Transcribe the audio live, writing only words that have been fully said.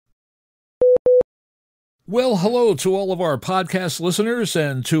Well, hello to all of our podcast listeners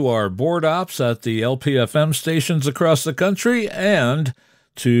and to our board ops at the LPFM stations across the country, and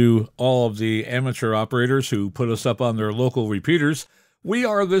to all of the amateur operators who put us up on their local repeaters. We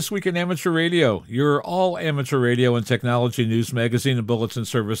are This Week in Amateur Radio, your all-amateur radio and technology news magazine and bulletin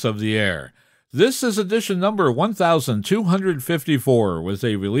service of the air. This is edition number 1254, with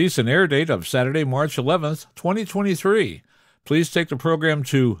a release and air date of Saturday, March 11th, 2023. Please take the program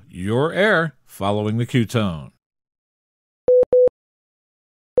to your air following the Q-tone.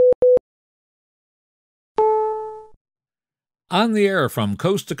 On the air from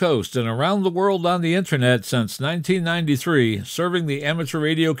coast to coast and around the world on the internet since 1993, serving the amateur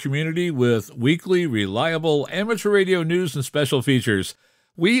radio community with weekly, reliable amateur radio news and special features.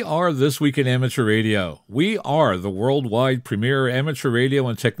 We are This Week in Amateur Radio. We are the worldwide premier amateur radio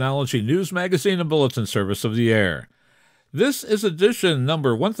and technology news magazine and bulletin service of the air. This is edition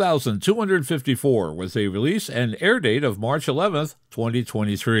number 1254, with a release and air date of March 11th,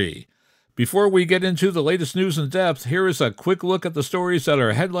 2023. Before we get into the latest news in depth, here is a quick look at the stories that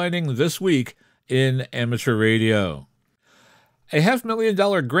are headlining this week in amateur radio. A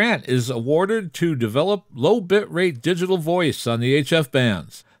 $500,000 grant is awarded to develop low bitrate digital voice on the HF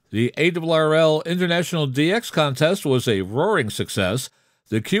bands. The ARRL International DX contest was a roaring success.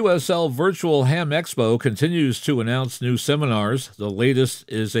 The QSL Virtual Ham Expo continues to announce new seminars. The latest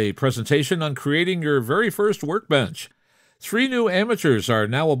is a presentation on creating your very first workbench. 3 new amateurs are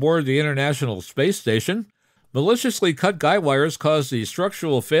now aboard the International Space Station. Maliciously cut guy wires caused the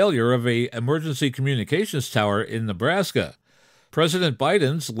structural failure of an emergency communications tower in Nebraska. President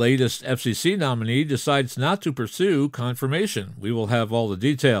Biden's latest FCC nominee decides not to pursue confirmation. We will have all the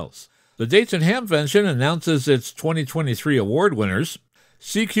details. The Dayton Hamvention announces its 2023 award winners.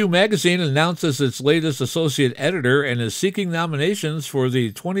 CQ Magazine announces its latest associate editor and is seeking nominations for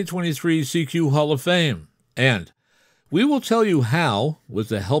the 2023 CQ Hall of Fame. And we will tell you how, with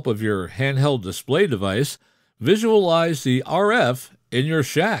the help of your handheld display device, visualize the RF in your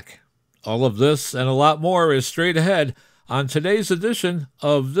shack. All of this and a lot more is straight ahead on today's edition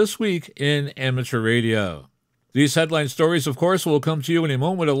of This Week in Amateur Radio. These headline stories, of course, will come to you in a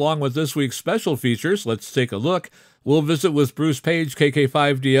moment along with this week's special features. Let's take a look. We'll visit with Bruce Page,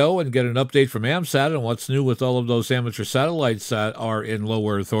 KK5DO, and get an update from AMSAT on what's new with all of those amateur satellites that are in low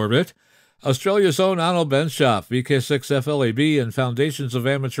Earth orbit. Australia's own Onno Benschop, VK6FLAB, and Foundations of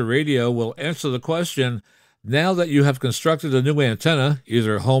Amateur Radio will answer the question, now that you have constructed a new antenna,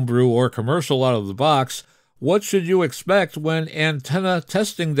 either homebrew or commercial out of the box, what should you expect when Antenna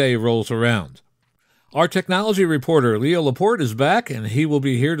Testing Day rolls around? Our technology reporter, Leo Laporte, is back, and he will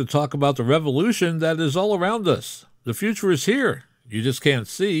be here to talk about the revolution that is all around us. The future is here. You just can't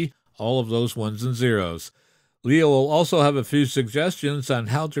see all of those ones and zeros. Leo will also have a few suggestions on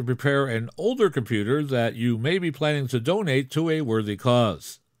how to prepare an older computer that you may be planning to donate to a worthy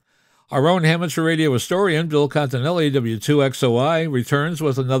cause. Our own amateur radio historian, Bill Continelli, W2XOI, returns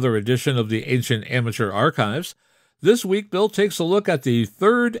with another edition of the Ancient Amateur Archives. This week, Bill takes a look at the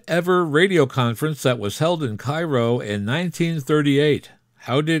third ever radio conference that was held in Cairo in 1938.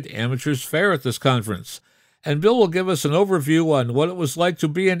 How did amateurs fare at this conference? And Bill will give us an overview on what it was like to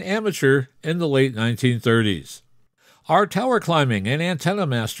be an amateur in the late 1930s. Our tower climbing and antenna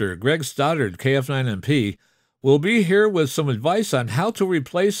master, Greg Stoddard, KF9MP, will be here with some advice on how to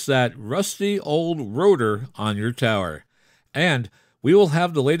replace that rusty old rotor on your tower. And we will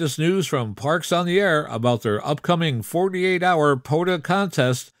have the latest news from Parks on the Air about their upcoming 48-hour POTA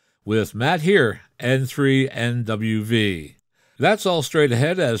contest with Matt here, N3NWV. That's all straight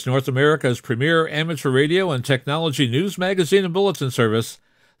ahead as North America's premier amateur radio and technology news magazine and bulletin service,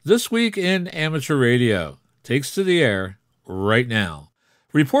 This Week in Amateur Radio, takes to the air right now.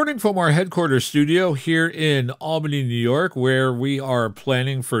 Reporting from our headquarters studio here in Albany, New York, where we are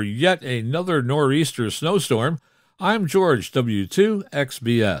planning for yet another nor'easter snowstorm, I'm George,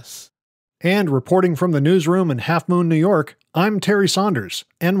 W2XBS. And reporting from the newsroom in Half Moon, New York, I'm Terry Saunders,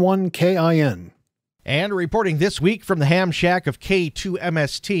 N1KIN. And reporting this week from the ham shack of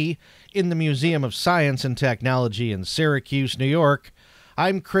K2MST in the Museum of Science and Technology in Syracuse, New York,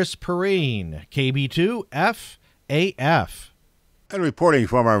 I'm Chris Perrine, KB2FAF. And reporting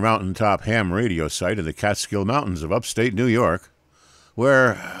from our mountaintop ham radio site in the Catskill Mountains of upstate New York,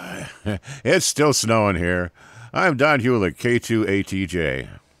 where it's still snowing here, I'm Don Hulick,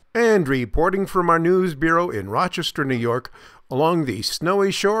 K2ATJ. And reporting from our news bureau in Rochester, New York, along the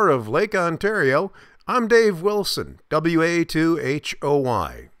snowy shore of Lake Ontario, I'm Dave Wilson,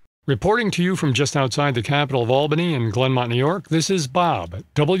 WA2HOY. Reporting to you from just outside the capital of Albany in Glenmont, New York, this is Bob,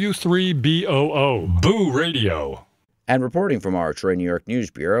 W3BOO, Boo Radio. And reporting from our Troy, New York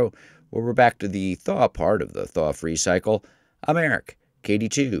News Bureau, where we're back to the thaw part of the thaw-free cycle, I'm Eric,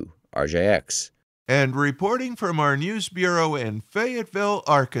 KD2, RJX. And reporting from our news bureau in Fayetteville,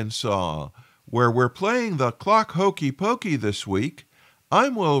 Arkansas, where we're playing the clock hokey pokey this week,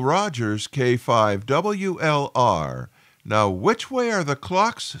 I'm Will Rogers, K5WLR. Now, which way are the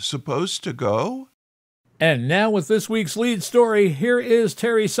clocks supposed to go? And now with this week's lead story, here is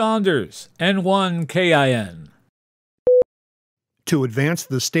Terry Saunders, N1KIN. To advance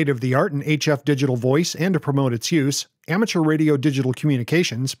the state-of-the-art in HF digital voice and to promote its use, Amateur Radio Digital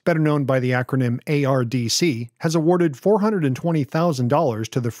Communications, better known by the acronym ARDC, has awarded $420,000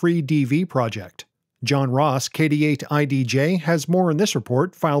 to the FreeDV project. John Ross, KD8IDJ, has more in this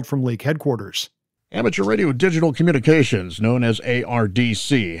report filed from League headquarters. Amateur Radio Digital Communications, known as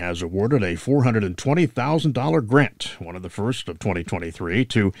ARDC, has awarded a $420,000 grant, one of the first of 2023,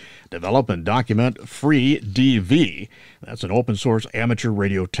 to develop and document FreeDV. That's an open-source amateur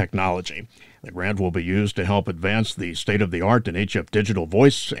radio technology. The grant will be used to help advance the state-of-the-art in HF digital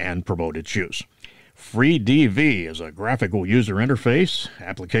voice and promote its use. FreeDV is a graphical user interface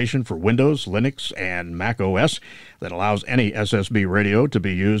application for Windows, Linux, and Mac OS that allows any SSB radio to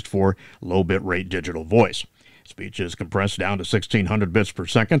be used for low bitrate digital voice. Speech is compressed down to 1600 bits per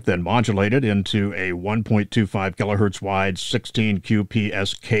second, then modulated into a 1.25 kilohertz wide 16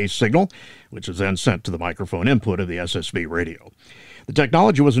 QPSK signal, which is then sent to the microphone input of the SSB radio. The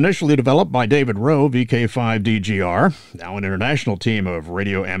technology was initially developed by David Rowe, VK5DGR. Now an international team of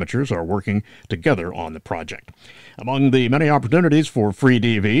radio amateurs are working together on the project. Among the many opportunities for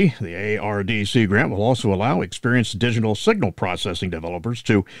FreeDV, the ARDC grant will also allow experienced digital signal processing developers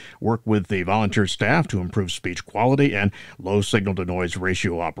to work with the volunteer staff to improve speech quality and low signal-to-noise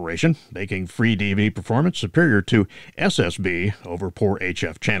ratio operation, making FreeDV performance superior to SSB over poor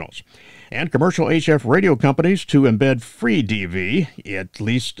HF channels. And commercial HF radio companies to embed FreeDV at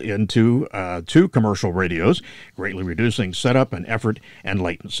least into two commercial radios, greatly reducing setup and effort and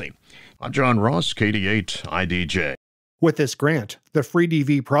latency. I'm John Ross, KD8IDJ. With this grant, the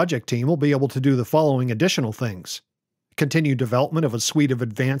FreeDV project team will be able to do the following additional things. Continue development of a suite of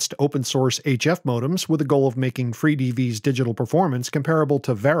advanced open-source HF modems with the goal of making FreeDV's digital performance comparable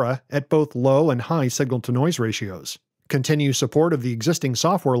to Vera at both low and high signal-to-noise ratios. Continue support of the existing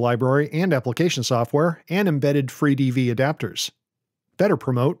software library and application software and embedded FreeDV adapters. Better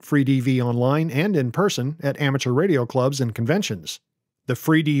promote FreeDV online and in person at amateur radio clubs and conventions. The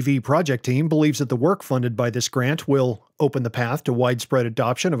FreeDV project team believes that the work funded by this grant will open the path to widespread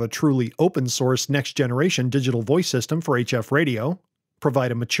adoption of a truly open-source next-generation digital voice system for HF radio,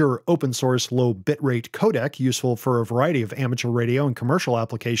 provide a mature open-source low bitrate codec useful for a variety of amateur radio and commercial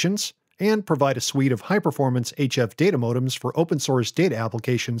applications, and provide a suite of high-performance HF data modems for open-source data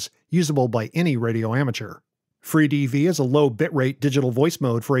applications usable by any radio amateur. FreeDV is a low bitrate digital voice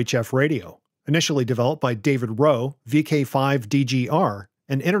mode for HF radio. Initially developed by David Rowe, VK5DGR,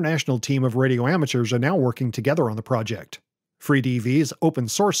 an international team of radio amateurs are now working together on the project. FreeDV is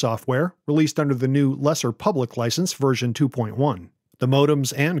open-source software, released under the new Lesser Public License version 2.1. The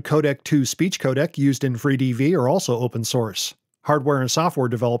modems and Codec 2 speech codec used in FreeDV are also open-source. Hardware and software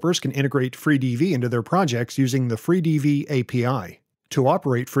developers can integrate FreeDV into their projects using the FreeDV API. To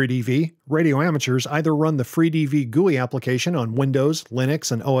operate FreeDV, radio amateurs either run the FreeDV GUI application on Windows,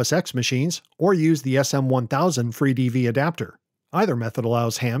 Linux, and OS X machines, or use the SM1000 FreeDV adapter. Either method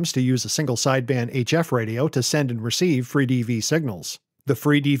allows hams to use a single sideband HF radio to send and receive FreeDV signals. The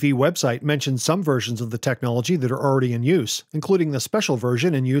FreeDV website mentions some versions of the technology that are already in use, including the special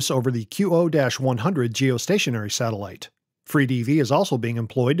version in use over the QO-100 geostationary satellite. FreeDV is also being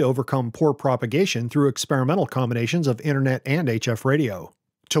employed to overcome poor propagation through experimental combinations of Internet and HF radio.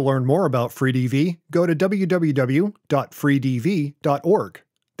 To learn more about FreeDV, go to www.freedv.org.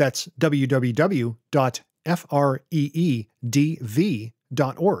 That's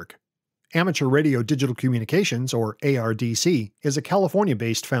www.freedv.org. Amateur Radio Digital Communications, or ARDC, is a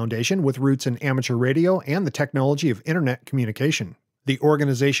California-based foundation with roots in amateur radio and the technology of Internet communication. The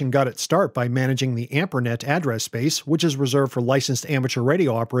organization got its start by managing the AmperNet address space, which is reserved for licensed amateur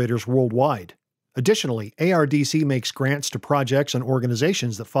radio operators worldwide. Additionally, ARDC makes grants to projects and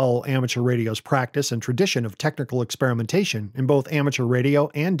organizations that follow amateur radio's practice and tradition of technical experimentation in both amateur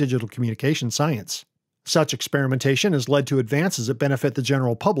radio and digital communication science. Such experimentation has led to advances that benefit the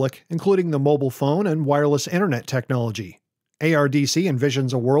general public, including the mobile phone and wireless internet technology. ARDC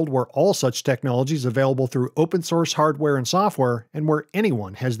envisions a world where all such technology is available through open-source hardware and software, and where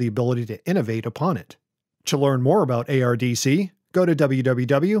anyone has the ability to innovate upon it. To learn more about ARDC, go to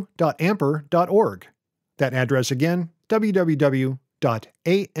www.amper.org. That address again, www.ampr.org.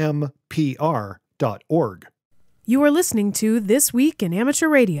 You are listening to This Week in Amateur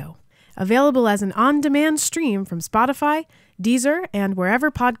Radio, available as an on-demand stream from Spotify, Deezer, and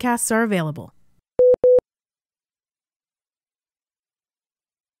wherever podcasts are available.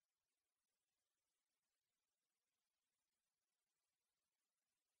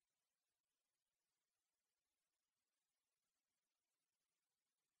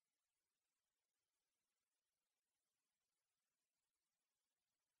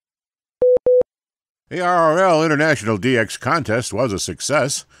 The ARRL International DX Contest was a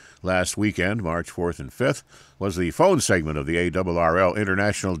success. Last weekend, March 4th and 5th, was the phone segment of the ARRL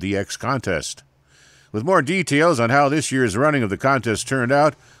International DX Contest. With more details on how this year's running of the contest turned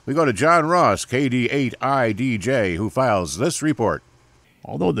out, we go to John Ross, KD8IDJ, who files this report.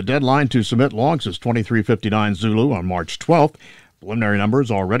 Although the deadline to submit logs is 23:59 Zulu on March 12th, preliminary numbers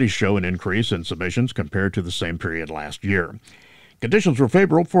already show an increase in submissions compared to the same period last year. Conditions were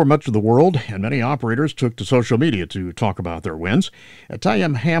favorable for much of the world, and many operators took to social media to talk about their wins.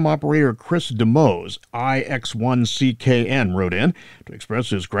 Italian ham operator Chris DeMose, IX1CKN, wrote in to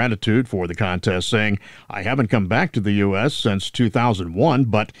express his gratitude for the contest, saying, "I haven't come back to the U.S. since 2001,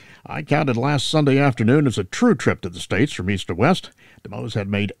 but I counted last Sunday afternoon as a true trip to the States from east to west." DeMose had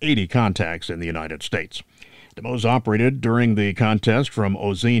made 80 contacts in the United States. DeMose operated during the contest from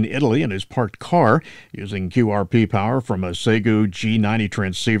Ozine, Italy, in his parked car, using QRP power from a Segu G90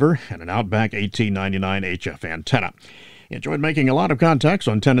 transceiver and an Outback 1899 HF antenna. He enjoyed making a lot of contacts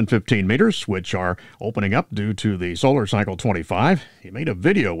on 10 and 15 meters, which are opening up due to the Solar Cycle 25. He made a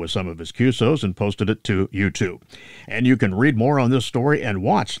video with some of his QSOs and posted it to YouTube. And you can read more on this story and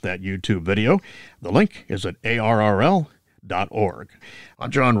watch that YouTube video. The link is at arrl.org. I'm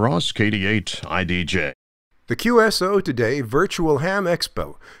John Ross, KD8IDJ. The QSO Today Virtual Ham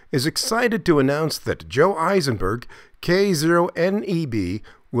Expo is excited to announce that Joe Eisenberg, K0NEB,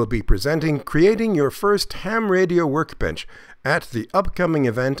 will be presenting Creating Your First Ham Radio Workbench at the upcoming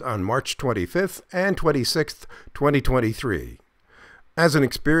event on March 25th and 26th, 2023. As an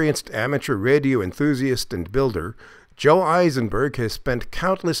experienced amateur radio enthusiast and builder, Joe Eisenberg has spent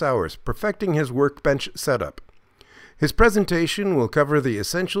countless hours perfecting his workbench setup. His presentation will cover the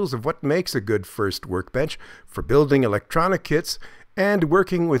essentials of what makes a good first workbench for building electronic kits and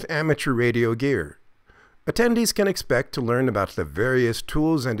working with amateur radio gear. Attendees can expect to learn about the various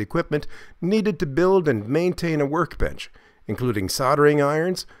tools and equipment needed to build and maintain a workbench, including soldering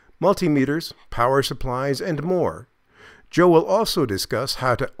irons, multimeters, power supplies, and more. Joe will also discuss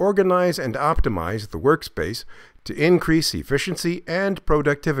how to organize and optimize the workspace to increase efficiency and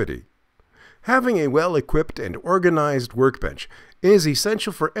productivity. Having a well-equipped and organized workbench is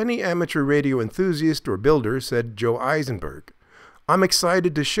essential for any amateur radio enthusiast or builder, said Joe Eisenberg. I'm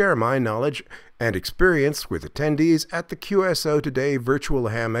excited to share my knowledge and experience with attendees at the QSO Today Virtual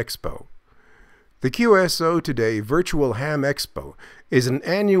Ham Expo. The QSO Today Virtual Ham Expo is an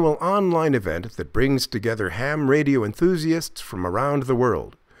annual online event that brings together ham radio enthusiasts from around the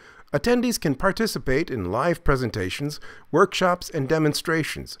world. Attendees can participate in live presentations, workshops, and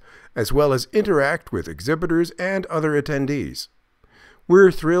demonstrations, as well as interact with exhibitors and other attendees.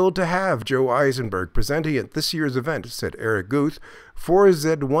 We're thrilled to have Joe Eisenberg presenting at this year's event, said Eric Guth,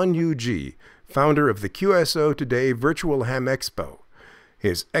 4Z1UG, founder of the QSO Today Virtual Ham Expo.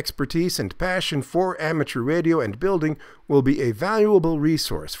 His expertise and passion for amateur radio and building will be a valuable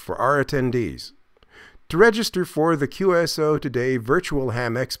resource for our attendees. To register for the QSO Today Virtual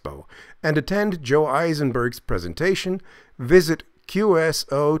Ham Expo and attend Joe Eisenberg's presentation, visit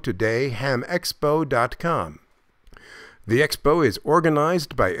qsotodayhamexpo.com. The expo is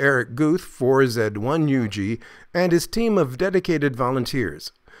organized by Eric Guth, 4Z1UG, and his team of dedicated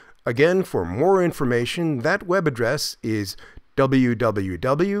volunteers. Again, for more information, that web address is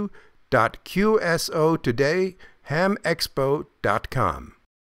www.qsotodayhamexpo.com.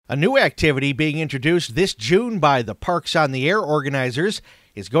 A new activity being introduced this June by the Parks on the Air organizers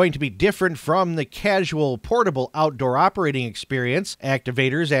is going to be different from the casual, portable outdoor operating experience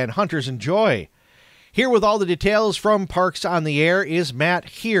activators and hunters enjoy. Here with all the details from Parks on the Air is Matt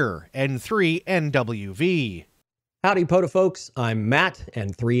here, N3NWV. Howdy, POTA folks. I'm Matt,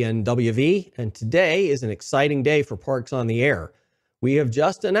 N3NWV, and today is an exciting day for Parks on the Air. We have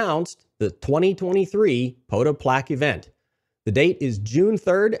just announced the 2023 POTA Plaque event. The date is June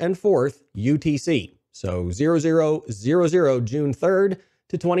 3rd and 4th, UTC, so 0000 June 3rd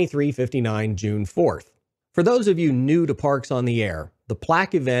to 2359 June 4th. For those of you new to Parks on the Air, the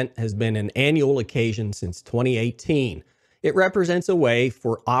plaque event has been an annual occasion since 2018. It represents a way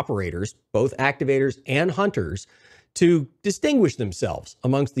for operators, both activators and hunters, to distinguish themselves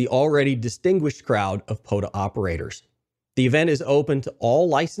amongst the already distinguished crowd of POTA operators. The event is open to all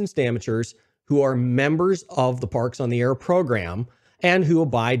licensed amateurs who are members of the Parks on the Air program and who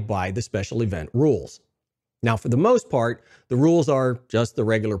abide by the special event rules. Now, for the most part, the rules are just the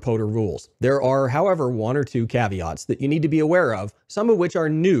regular POTA rules. There are, however, one or two caveats that you need to be aware of, some of which are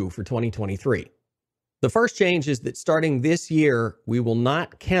new for 2023. The first change is that starting this year, we will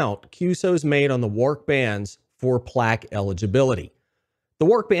not count QSOs made on the WARC bands for plaque eligibility. The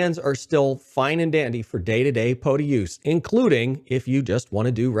WARC bands are still fine and dandy for day-to-day POTA use, including if you just want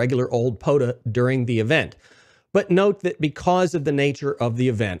to do regular old POTA during the event. But note that because of the nature of the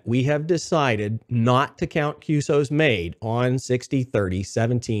event, we have decided not to count QSOs made on 60, 30,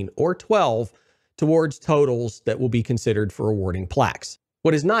 17, or 12 towards totals that will be considered for awarding plaques.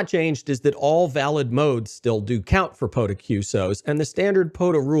 What has not changed is that all valid modes still do count for POTA QSOs, and the standard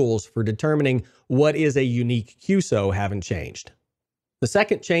POTA rules for determining what is a unique QSO haven't changed. The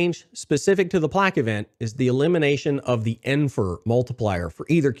second change, specific to the plaque event, is the elimination of the NFR multiplier for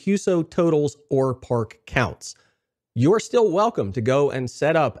either QSO totals or park counts. You're still welcome to go and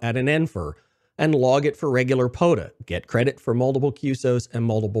set up at an NFR and log it for regular POTA, get credit for multiple QSOs and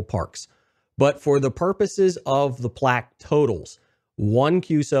multiple parks. But for the purposes of the plaque totals, one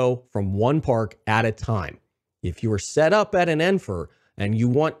QSO from one park at a time. If you are set up at an NFR and you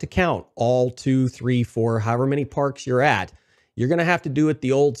want to count all 2, 3, 4, however many parks you're at, you're going to have to do it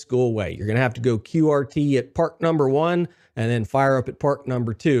the old school way. You're going to have to go QRT at park number 1 and then fire up at park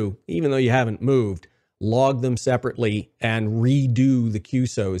number 2, even though you haven't moved. Log them separately and redo the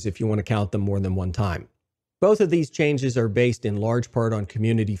QSOs if you want to count them more than one time. Both of these changes are based in large part on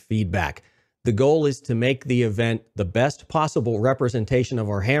community feedback. The goal is to make the event the best possible representation of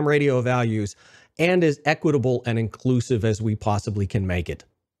our ham radio values and as equitable and inclusive as we possibly can make it.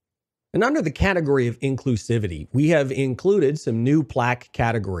 And under the category of inclusivity, we have included some new plaque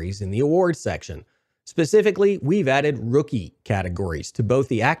categories in the awards section. Specifically, we've added rookie categories to both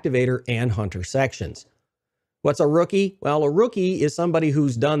the activator and hunter sections. What's a rookie? Well, a rookie is somebody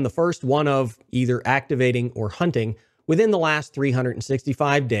who's done the first one of either activating or hunting within the last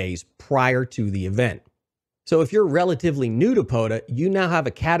 365 days prior to the event. So if you're relatively new to POTA, you now have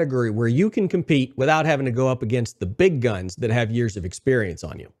a category where you can compete without having to go up against the big guns that have years of experience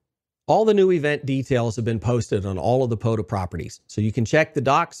on you. All the new event details have been posted on all of the POTA properties, so you can check the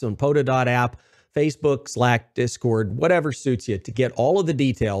docs on POTA.app, Facebook, Slack, Discord, whatever suits you to get all of the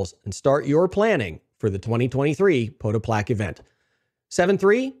details and start your planning for the 2023 POTA Plaque event.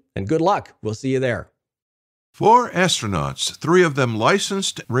 7-3, and good luck. We'll see you there. 4 astronauts, 3 of them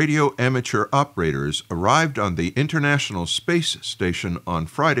licensed radio amateur operators, arrived on the International Space Station on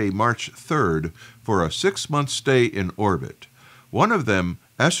Friday, March 3rd, for a 6-month stay in orbit. One of them,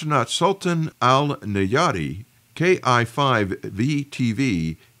 astronaut Sultan Al-Nayati,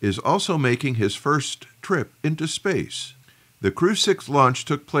 KI-5VTV, is also making his first trip into space. The Crew 6 launch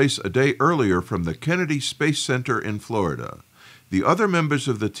took place a day earlier from the Kennedy Space Center in Florida. The other members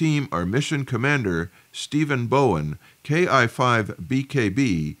of the team are Mission Commander Stephen Bowen,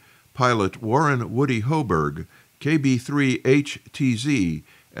 KI-5BKB, pilot Warren Woody Hoberg, KB-3HTZ,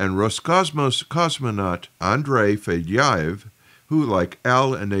 and Roscosmos cosmonaut Andrei Fedyaev, who, like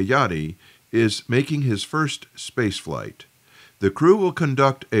Al-Nayati, is making his first spaceflight. The crew will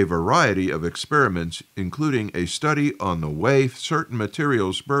conduct a variety of experiments, including a study on the way certain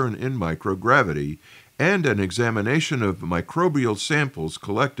materials burn in microgravity and an examination of microbial samples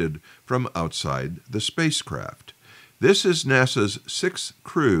collected from outside the spacecraft. This is NASA's 6th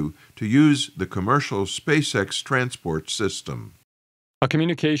crew to use the commercial SpaceX transport system. A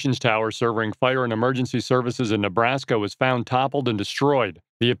communications tower serving fire and emergency services in Nebraska was found toppled and destroyed,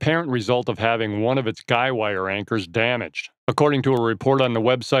 the apparent result of having one of its guy wire anchors damaged. According to a report on the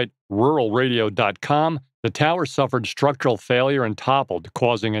website ruralradio.com, the tower suffered structural failure and toppled,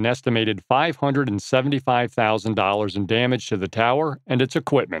 causing an estimated $575,000 in damage to the tower and its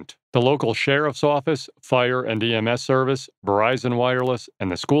equipment. The local sheriff's office, fire and EMS service, Verizon Wireless,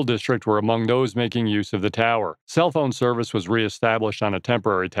 and the school district were among those making use of the tower. Cell phone service was reestablished on a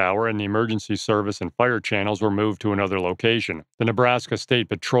temporary tower, and the emergency service and fire channels were moved to another location. The Nebraska State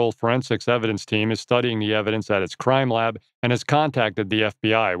Patrol Forensics Evidence Team is studying the evidence at its crime lab and has contacted the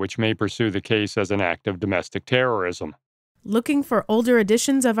FBI, which may pursue the case as an act of domestic terrorism. Looking for older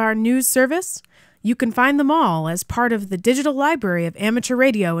editions of our news service? You can find them all as part of the digital library of amateur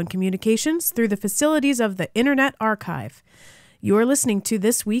radio and communications through the facilities of the Internet Archive. You're listening to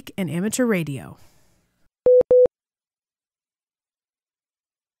This Week in Amateur Radio.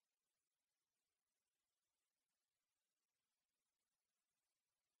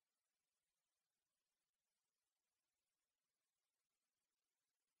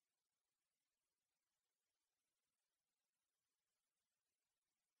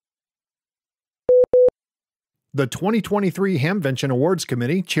 The 2023 Hamvention Awards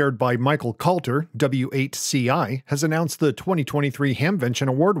Committee, chaired by Michael Coulter, W8CI, has announced the 2023 Hamvention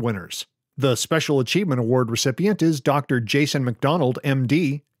Award winners. The Special Achievement Award recipient is Dr. Jason McDonald,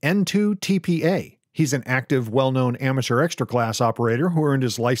 MD, N2TPA. He's an active, well-known amateur extra-class operator who earned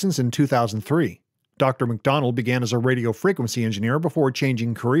his license in 2003. Dr. McDonald began as a radio frequency engineer before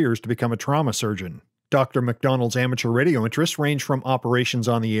changing careers to become a trauma surgeon. Dr. McDonald's amateur radio interests range from operations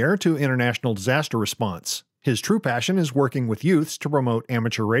on the air to international disaster response. His true passion is working with youths to promote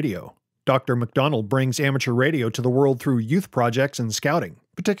amateur radio. Dr. McDonald brings amateur radio to the world through youth projects and scouting,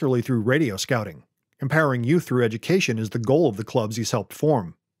 particularly through radio scouting. Empowering youth through education is the goal of the clubs he's helped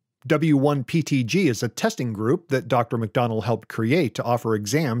form. W1PTG is a testing group that Dr. McDonald helped create to offer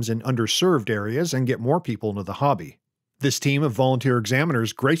exams in underserved areas and get more people into the hobby. This team of volunteer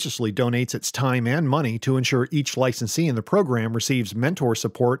examiners graciously donates its time and money to ensure each licensee in the program receives mentor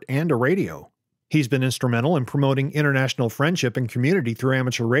support and a radio. He's been instrumental in promoting international friendship and community through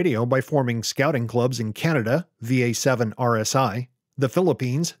amateur radio by forming scouting clubs in Canada, VA7 RSI, the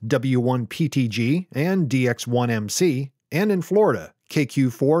Philippines, W1PTG and DX1MC, and in Florida,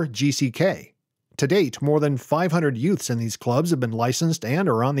 KQ4 GCK. To date, more than 500 youths in these clubs have been licensed and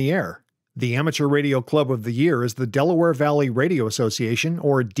are on the air. The Amateur Radio Club of the Year is the Delaware Valley Radio Association,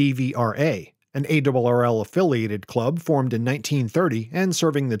 or DVRA, an ARRL-affiliated club formed in 1930 and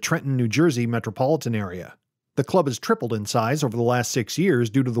serving the Trenton, New Jersey metropolitan area. The club has tripled in size over the last 6 years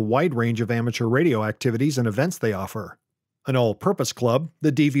due to the wide range of amateur radio activities and events they offer. An all-purpose club,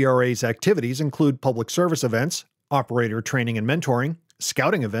 the DVRA's activities include public service events, operator training and mentoring,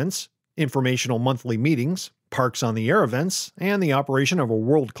 scouting events, informational monthly meetings, Parks on the Air events, and the operation of a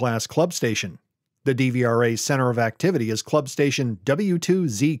world-class club station. The DVRA's center of activity is club station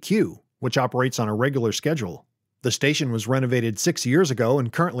W2ZQ, which operates on a regular schedule. The station was renovated 6 years ago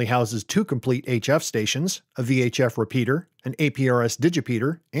and currently houses 2 complete HF stations, a VHF repeater, an APRS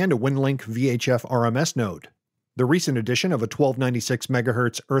digipeater, and a WinLink VHF RMS node. The recent addition of a 1296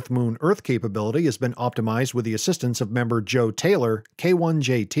 MHz Earth-Moon-Earth capability has been optimized with the assistance of member Joe Taylor,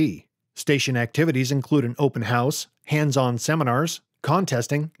 K1JT. Station activities include an open house, hands-on seminars,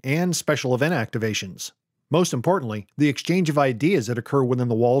 contesting, and special event activations. Most importantly, the exchange of ideas that occur within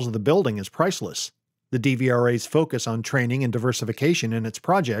the walls of the building is priceless. The DVRA's focus on training and diversification in its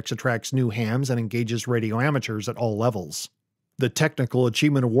projects attracts new hams and engages radio amateurs at all levels. The Technical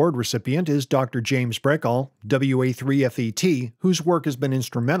Achievement Award recipient is Dr. James Brekall, WA3FET, whose work has been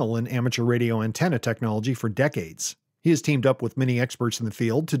instrumental in amateur radio antenna technology for decades. He has teamed up with many experts in the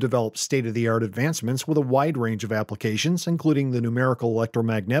field to develop state-of-the-art advancements with a wide range of applications, including the numerical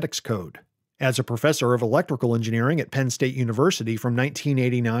electromagnetics code. As a professor of electrical engineering at Penn State University from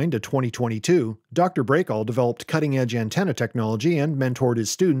 1989 to 2022, Dr. Brekall developed cutting-edge antenna technology and mentored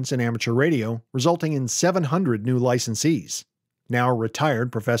his students in amateur radio, resulting in 700 new licensees. Now a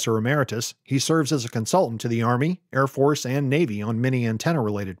retired professor emeritus, he serves as a consultant to the Army, Air Force, and Navy on many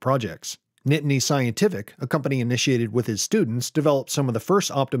antenna-related projects. Nittany Scientific, a company initiated with his students, developed some of the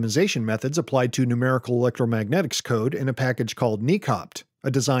first optimization methods applied to numerical electromagnetics code in a package called NECOPT, a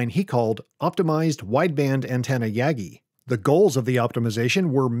design he called Optimized Wideband Antenna Yagi. The goals of the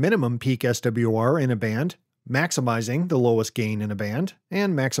optimization were minimum peak SWR in a band, maximizing the lowest gain in a band,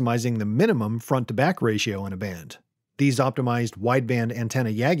 and maximizing the minimum front-to-back ratio in a band. These optimized wideband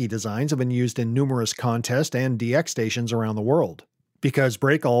antenna Yagi designs have been used in numerous contest and DX stations around the world. Because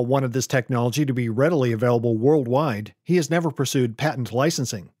Brekall wanted this technology to be readily available worldwide, he has never pursued patent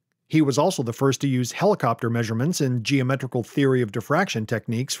licensing. He was also the first to use helicopter measurements and geometrical theory of diffraction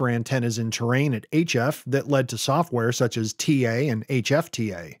techniques for antennas in terrain at HF that led to software such as TA and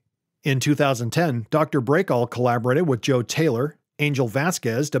HFTA. In 2010, Dr. Brekall collaborated with Joe Taylor, Angel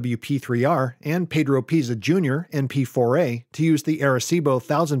Vasquez, WP3R, and Pedro Pisa Jr., NP4A, to use the Arecibo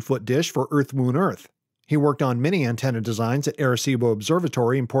 1,000-foot dish for Earth-Moon-Earth. He worked on many antenna designs at Arecibo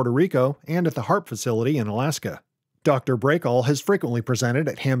Observatory in Puerto Rico and at the HARP facility in Alaska. Dr. Brekall has frequently presented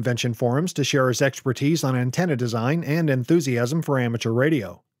at Hamvention forums to share his expertise on antenna design and enthusiasm for amateur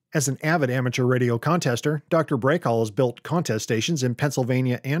radio. As an avid amateur radio contester, Dr. Brekall has built contest stations in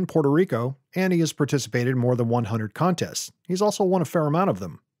Pennsylvania and Puerto Rico, and he has participated in more than 100 contests. He's also won a fair amount of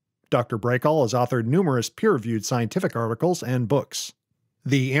them. Dr. Brekall has authored numerous peer-reviewed scientific articles and books.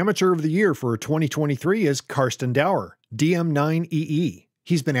 The Amateur of the Year for 2023 is Karsten Dauer, DM9EE.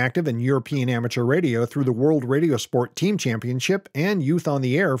 He's been active in European amateur radio through the World Radio Sport Team Championship and Youth on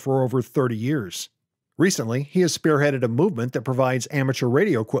the Air for over 30 years. Recently, he has spearheaded a movement that provides amateur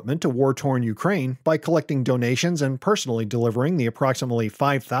radio equipment to war-torn Ukraine by collecting donations and personally delivering the approximately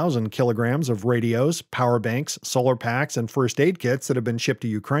 5,000 kilograms of radios, power banks, solar packs, and first aid kits that have been shipped to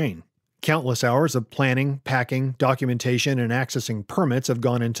Ukraine. Countless hours of planning, packing, documentation, and accessing permits have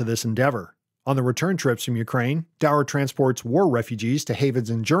gone into this endeavor. On the return trips from Ukraine, Dower transports war refugees to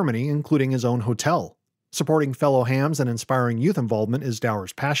havens in Germany, including his own hotel. Supporting fellow hams and inspiring youth involvement is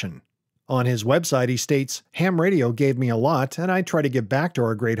Dower's passion. On his website, he states, "Ham radio gave me a lot, and I try to give back to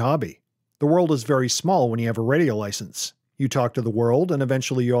our great hobby. The world is very small when you have a radio license. You talk to the world, and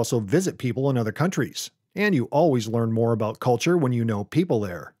eventually you also visit people in other countries. And you always learn more about culture when you know people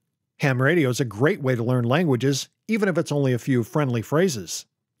there. Ham radio is a great way to learn languages, even if it's only a few friendly phrases."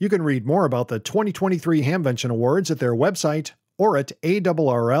 You can read more about the 2023 Hamvention Awards at their website or at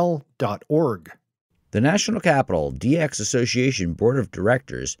arrl.org. The National Capital DX Association Board of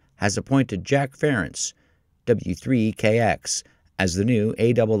Directors has appointed Jack Ferentz, W3KX, as the new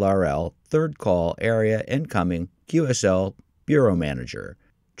ARRL Third Call Area Incoming QSL Bureau Manager.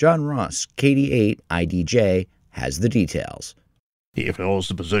 John Ross, KD8IDJ, has the details. He fills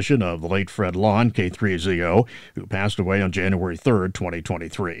the position of the late Fred Lawn, K3ZO, who passed away on January 3,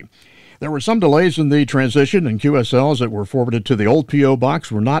 2023. There were some delays in the transition, and QSLs that were forwarded to the old P.O. box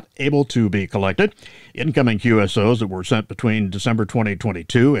were not able to be collected. Incoming QSOs that were sent between December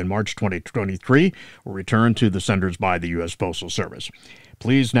 2022 and March 2023 were returned to the senders by the U.S. Postal Service.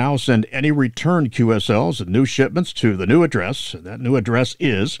 Please now send any returned QSLs and new shipments to the new address. That new address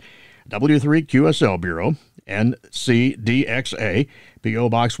is W3 QSL Bureau, NCDXA, P.O.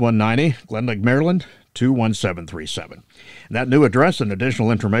 Box 190, Glen Lake, Maryland, 21737. And that new address and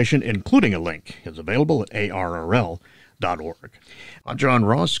additional information, including a link, is available at arrl.org. I'm John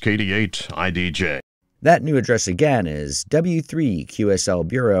Ross, KD8IDJ. That new address again is W3 QSL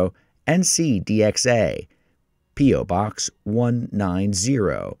Bureau, NCDXA, P.O. Box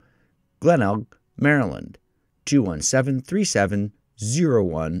 190, Glen Elk, Maryland, 21737,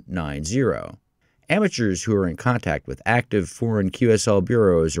 0190. Amateurs who are in contact with active foreign QSL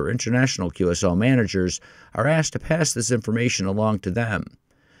bureaus or international QSL managers are asked to pass this information along to them.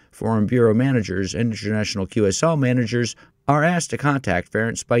 Foreign bureau managers and international QSL managers are asked to contact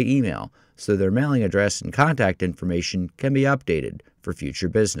Ferentz by email so their mailing address and contact information can be updated for future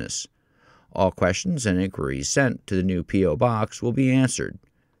business. All questions and inquiries sent to the new P.O. Box will be answered.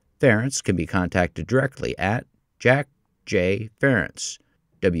 Ferentz can be contacted directly at Jack J. Ferentz,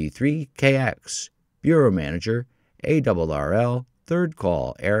 W3KX, Bureau Manager, ARRL, Third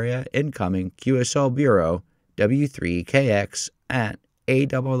Call Area Incoming QSL Bureau, W3KX at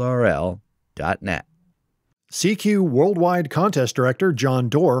ARRL.net. CQ Worldwide Contest Director John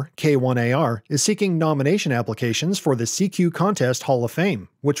Dorr, K1AR, is seeking nomination applications for the CQ Contest Hall of Fame,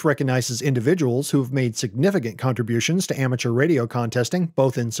 which recognizes individuals who have made significant contributions to amateur radio contesting,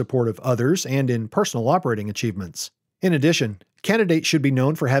 both in support of others and in personal operating achievements. In addition, candidates should be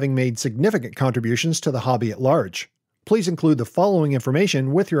known for having made significant contributions to the hobby at large. Please include the following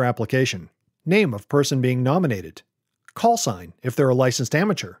information with your application: name of person being nominated, call sign if they're a licensed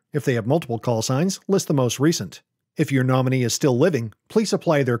amateur. If they have multiple call signs, list the most recent. If your nominee is still living, please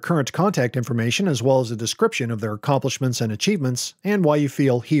supply their current contact information as well as a description of their accomplishments and achievements and why you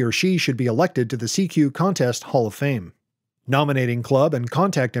feel he or she should be elected to the CQ Contest Hall of Fame. Nominating club and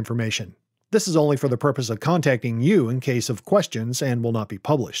contact information. This is only for the purpose of contacting you in case of questions and will not be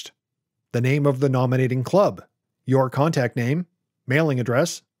published. The name of the nominating club, your contact name, mailing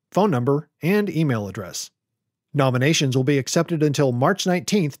address, phone number, and email address. Nominations will be accepted until March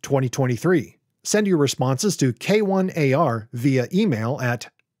 19, 2023. Send your responses to K1AR via email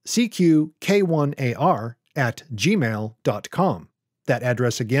at cqk1ar@gmail.com. That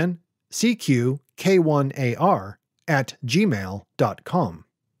address again, cqk1ar@gmail.com.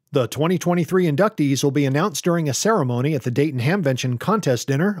 The 2023 inductees will be announced during a ceremony at the Dayton Hamvention Contest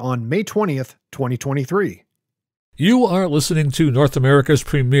Dinner on May 20th, 2023. You are listening to North America's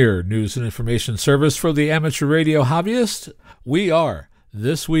premier news and information service for the amateur radio hobbyist. We are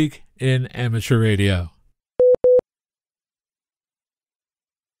This Week in Amateur Radio.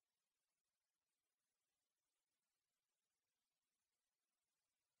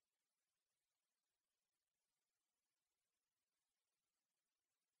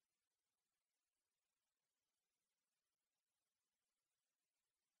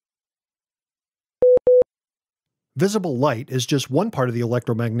 Visible light is just one part of the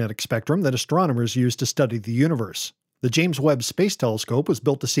electromagnetic spectrum that astronomers use to study the universe. The James Webb Space Telescope was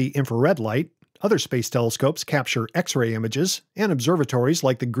built to see infrared light, other space telescopes capture X-ray images, and observatories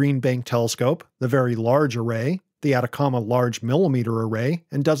like the Green Bank Telescope, the Very Large Array, the Atacama Large Millimeter Array,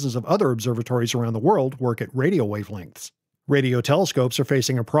 and dozens of other observatories around the world work at radio wavelengths. Radio telescopes are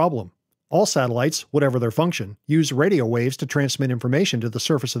facing a problem. All satellites, whatever their function, use radio waves to transmit information to the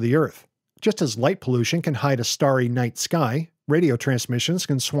surface of the Earth. Just as light pollution can hide a starry night sky, radio transmissions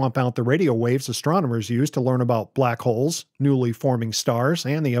can swamp out the radio waves astronomers use to learn about black holes, newly forming stars,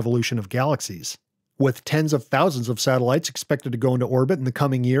 and the evolution of galaxies. With tens of thousands of satellites expected to go into orbit in the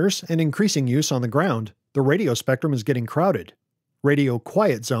coming years and increasing use on the ground, the radio spectrum is getting crowded. Radio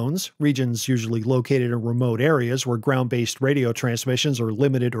quiet zones, regions usually located in remote areas where ground-based radio transmissions are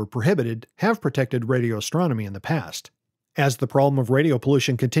limited or prohibited, have protected radio astronomy in the past. As the problem of radio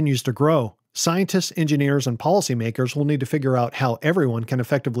pollution continues to grow, scientists, engineers, and policymakers will need to figure out how everyone can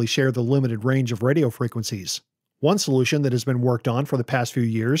effectively share the limited range of radio frequencies. One solution that has been worked on for the past few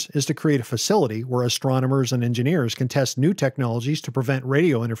years is to create a facility where astronomers and engineers can test new technologies to prevent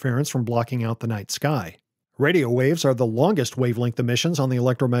radio interference from blocking out the night sky. Radio waves are the longest wavelength emissions on the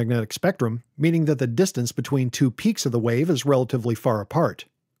electromagnetic spectrum, meaning that the distance between two peaks of the wave is relatively far apart.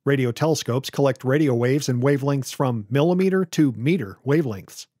 Radio telescopes collect radio waves in wavelengths from millimeter to meter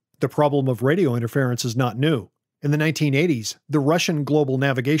wavelengths. The problem of radio interference is not new. In the 1980s, the Russian Global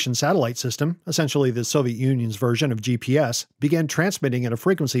Navigation Satellite System, essentially the Soviet Union's version of GPS, began transmitting at a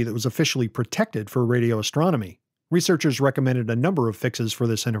frequency that was officially protected for radio astronomy. Researchers recommended a number of fixes for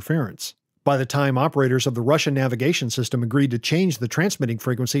this interference. By the time operators of the Russian navigation system agreed to change the transmitting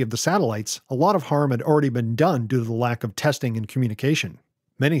frequency of the satellites, a lot of harm had already been done due to the lack of testing and communication.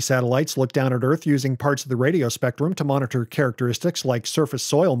 Many satellites look down at Earth using parts of the radio spectrum to monitor characteristics like surface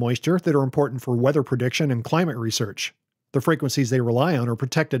soil moisture that are important for weather prediction and climate research. The frequencies they rely on are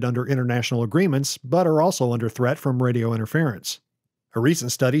protected under international agreements, but are also under threat from radio interference. A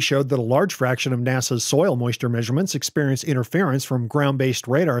recent study showed that a large fraction of NASA's soil moisture measurements experience interference from ground-based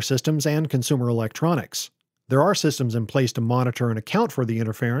radar systems and consumer electronics. There are systems in place to monitor and account for the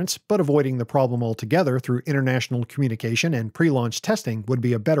interference, but avoiding the problem altogether through international communication and pre-launch testing would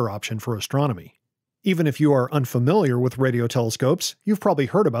be a better option for astronomy. Even if you are unfamiliar with radio telescopes, you've probably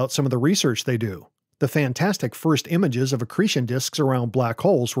heard about some of the research they do. The fantastic first images of accretion disks around black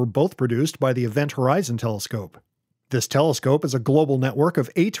holes were both produced by the Event Horizon Telescope. This telescope is a global network of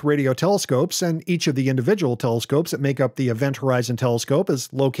 8 radio telescopes, and each of the individual telescopes that make up the Event Horizon Telescope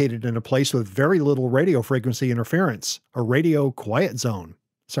is located in a place with very little radio frequency interference, a radio quiet zone.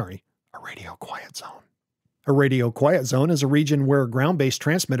 A radio quiet zone. A radio quiet zone is a region where ground-based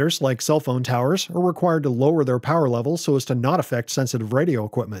transmitters like cell phone towers are required to lower their power levels so as to not affect sensitive radio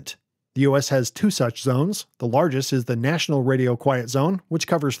equipment. The U.S. has 2 such zones. The largest is the National Radio Quiet Zone, which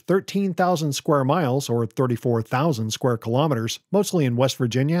covers 13,000 square miles or 34,000 square kilometers, mostly in West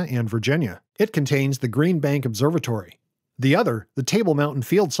Virginia and Virginia. It contains the Green Bank Observatory. The other, the Table Mountain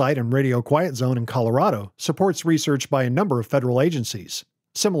Field Site and Radio Quiet Zone in Colorado, supports research by a number of federal agencies.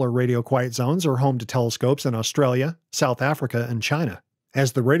 Similar radio quiet zones are home to telescopes in Australia, South Africa, and China.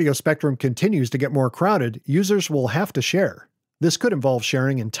 As the radio spectrum continues to get more crowded, users will have to share. This could involve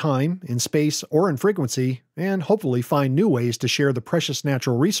sharing in time, in space, or in frequency, and hopefully find new ways to share the precious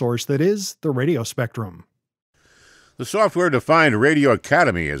natural resource that is the radio spectrum. The software-defined Radio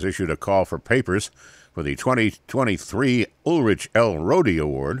Academy has issued a call for papers for the 2023 Ulrich L. Rode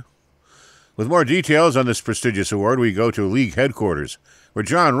Award. With more details on this prestigious award, we go to League headquarters, where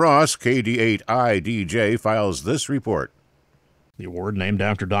John Ross, KD8IDJ, files this report. The award, named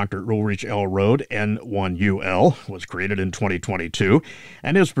after Dr. Ulrich L. Rode, N1UL, was created in 2022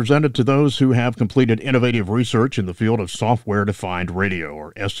 and is presented to those who have completed innovative research in the field of software-defined radio,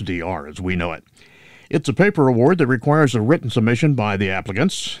 or SDR as we know it. It's a paper award that requires a written submission by the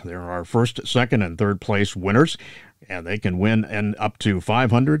applicants. There are first, second, and third place winners, and they can win up to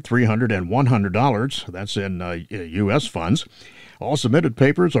 $500, $300, and $100. That's in U.S. funds. All submitted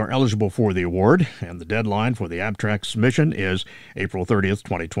papers are eligible for the award, and the deadline for the abstract submission is April 30th,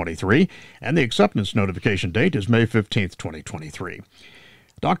 2023, and the acceptance notification date is May 15th, 2023.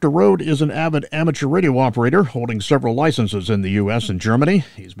 Dr. Rode is an avid amateur radio operator holding several licenses in the U.S. and Germany.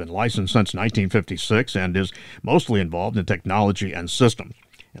 He's been licensed since 1956 and is mostly involved in technology and systems.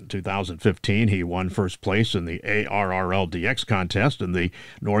 In 2015, he won first place in the ARRLDX contest in the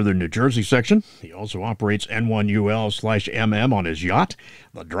northern New Jersey section. He also operates N1UL/MM on his yacht,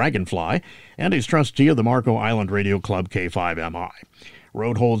 the Dragonfly, and he's trustee of the Marco Island Radio Club K5MI.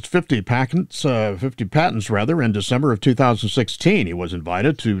 Rode holds 50 patents in December of 2016. He was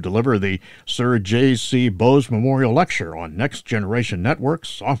invited to deliver the Sir J.C. Bose Memorial Lecture on Next Generation Networks,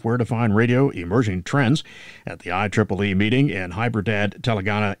 Software-Defined Radio, Emerging Trends at the IEEE meeting in Hyderabad,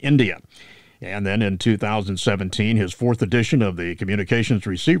 Telangana, India. And then in 2017, his 4th edition of the Communications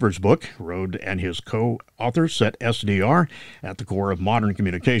Receivers book, Rode and his co-authors set SDR at the core of modern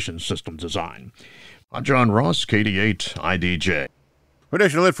communications system design. I'm John Ross, KD8IDJ. For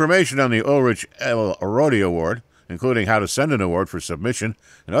additional information on the Ulrich L. Rode Award, including how to send an award for submission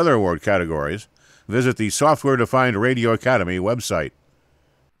and other award categories, visit the Software Defined Radio Academy website.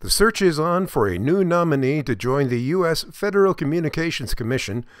 The search is on for a new nominee to join the U.S. Federal Communications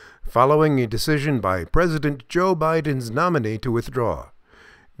Commission following a decision by President Joe Biden's nominee to withdraw.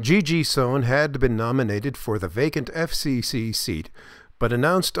 Gigi Sohn had been nominated for the vacant FCC seat, but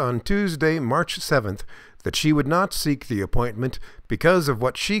announced on Tuesday, March 7th, that she would not seek the appointment because of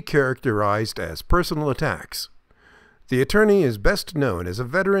what she characterized as personal attacks. The attorney is best known as a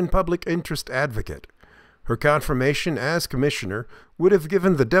veteran public interest advocate. Her confirmation as commissioner would have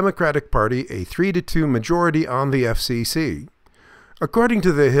given the Democratic Party a 3-2 majority on the FCC. According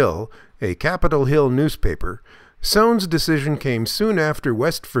to The Hill, a Capitol Hill newspaper, Sohn's decision came soon after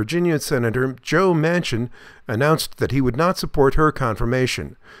West Virginia Senator Joe Manchin announced that he would not support her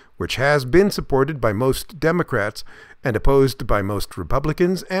confirmation, which has been supported by most Democrats and opposed by most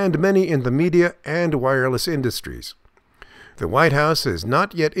Republicans and many in the media and wireless industries. The White House has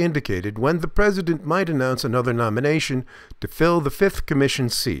not yet indicated when the president might announce another nomination to fill the fifth commission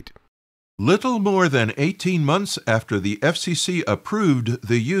seat. Little more than 18 months after the FCC approved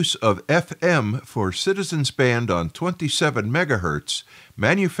the use of FM for Citizens Band on 27 MHz,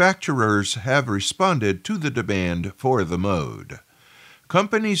 manufacturers have responded to the demand for the mode.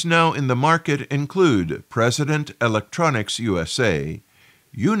 Companies now in the market include President Electronics USA,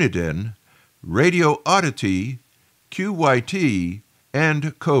 Uniden, Radio Oddity, QYT,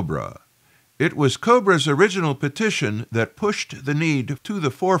 and Cobra. It was Cobra's original petition that pushed the need to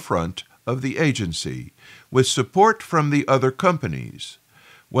the forefront of the agency, with support from the other companies.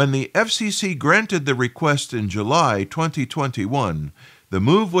 When the FCC granted the request in July 2021, the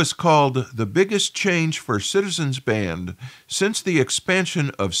move was called the biggest change for Citizens Band since the expansion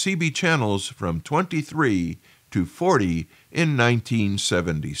of CB channels from 23 to 40 in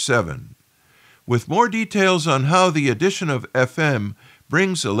 1977. With more details on how the addition of FM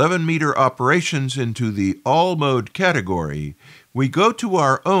brings 11-meter operations into the all-mode category, we go to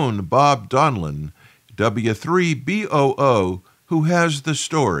our own Bob Donlon, W3BOO, who has the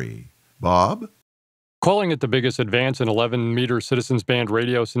story. Bob? Calling it the biggest advance in 11-meter Citizens Band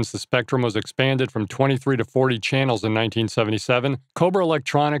radio since the spectrum was expanded from 23 to 40 channels in 1977, Cobra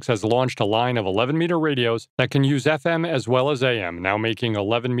Electronics has launched a line of 11-meter radios that can use FM as well as AM, now making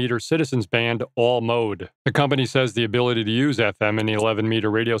 11-meter Citizens Band all-mode. The company says the ability to use FM in the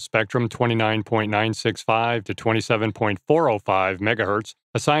 11-meter radio spectrum 29.965 to 27.405 megahertz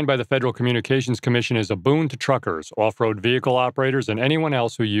assigned by the Federal Communications Commission is a boon to truckers, off-road vehicle operators, and anyone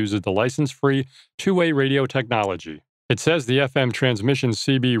else who uses the license-free two-way radio technology. It says the FM transmission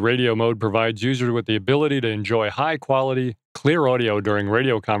CB radio mode provides users with the ability to enjoy high-quality, clear audio during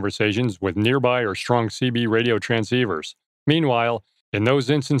radio conversations with nearby or strong CB radio transceivers. Meanwhile, in those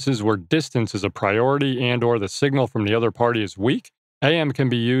instances where distance is a priority and/or the signal from the other party is weak, AM can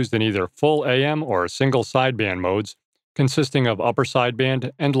be used in either full AM or single sideband modes, consisting of upper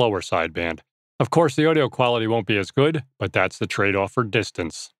sideband and lower sideband. Of course, the audio quality won't be as good, but that's the trade-off for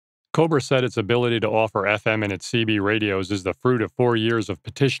distance. Cobra said its ability to offer FM in its CB radios is the fruit of 4 years of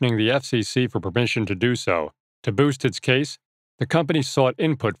petitioning the FCC for permission to do so. To boost its case, the company sought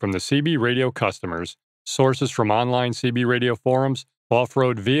input from the CB radio customers, sources from online CB radio forums,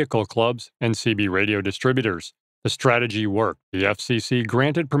 off-road vehicle clubs, and CB radio distributors. The strategy worked. The FCC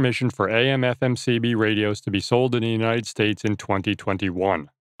granted permission for AM/FM CB radios to be sold in the United States in 2021.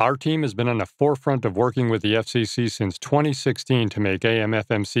 Our team has been on the forefront of working with the FCC since 2016 to make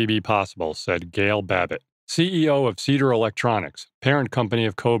AM/FM CB possible, said Gail Babbitt, CEO of Cedar Electronics, parent company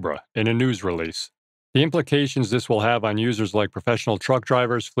of Cobra, in a news release. The implications this will have on users like professional truck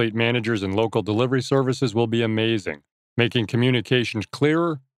drivers, fleet managers, and local delivery services will be amazing, making communications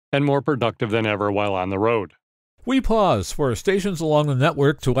clearer and more productive than ever while on the road. We pause for stations along the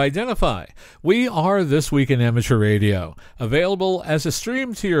network to identify. We are This Week in Amateur Radio, available as a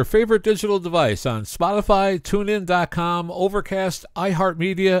stream to your favorite digital device on Spotify, TuneIn.com, Overcast,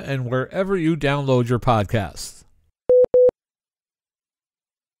 iHeartMedia, and wherever you download your podcasts.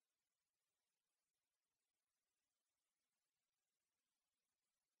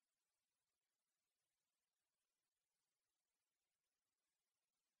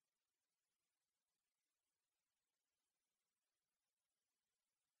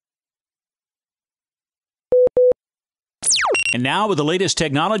 And now with the latest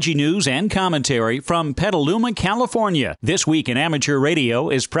technology news and commentary from Petaluma, California. This Week in Amateur Radio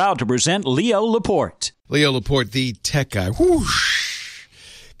is proud to present Leo Laporte. Leo Laporte, the tech guy, whoosh,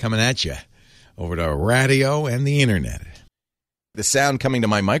 coming at you over the radio and the internet. The sound coming to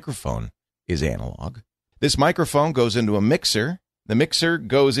my microphone is analog. This microphone goes into a mixer. The mixer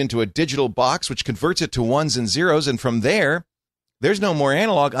goes into a digital box, which converts it to ones and zeros, and from there, there's no more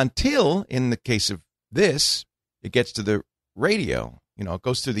analog until, in the case of this, it gets to the radio. It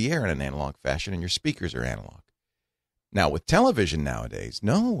goes through the air in an analog fashion, and your speakers are analog. Now, with television nowadays,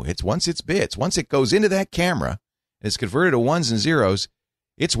 no, once it's bits. Once it goes into that camera and it's converted to ones and zeros,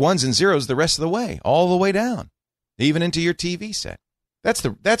 it's ones and zeros the rest of the way, all the way down, even into your TV set.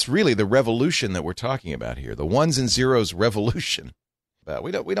 That's really the revolution that we're talking about here, the ones and zeros revolution. But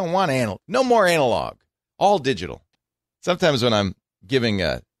we don't want no more analog, all digital. Sometimes when I'm giving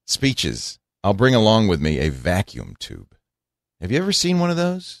speeches, I'll bring along with me a vacuum tube. Have you ever seen one of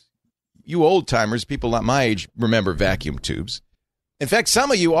those? You old-timers, people at my age, remember vacuum tubes. In fact,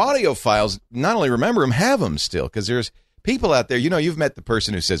 some of you audiophiles not only remember them, have them still, because there's people out there, you've met the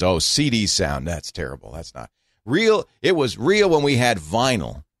person who says, oh, CD sound, that's terrible, that's not real. It was real when we had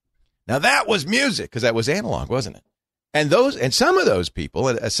vinyl. Now, that was music, because that was analog, wasn't it? And some of those people,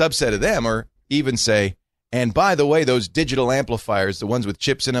 a subset of them, are even say, and by the way, those digital amplifiers, the ones with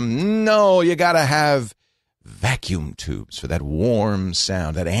chips in them, no, you got to have vacuum tubes for that warm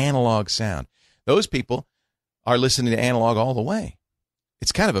sound, that analog sound. Those people are listening to analog all the way.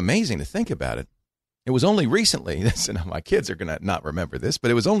 It's kind of amazing to think about it. It was only recently, my kids are going to not remember this, but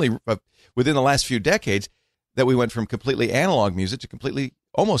it was only within the last few decades that we went from completely analog music to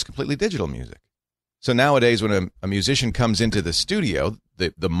almost completely digital music. So nowadays, when a musician comes into the studio,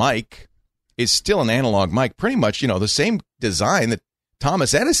 the mic is still an analog mic, pretty much, the same design that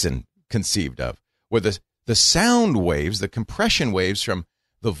Thomas Edison conceived of, where the sound waves, the compression waves from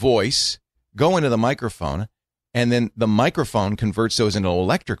the voice go into the microphone, and then the microphone converts those into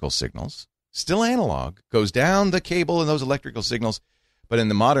electrical signals, still analog, goes down the cable in those electrical signals, but in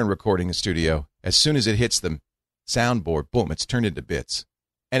the modern recording studio, as soon as it hits the soundboard, boom, it's turned into bits.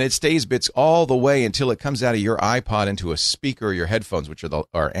 And it stays bits all the way until it comes out of your iPod into a speaker or your headphones, which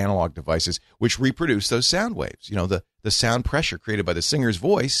are analog devices, which reproduce those sound waves. The sound pressure created by the singer's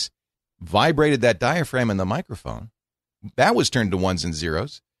voice vibrated that diaphragm in the microphone. That was turned to ones and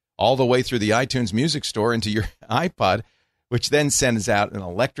zeros all the way through the iTunes Music Store into your iPod, which then sends out an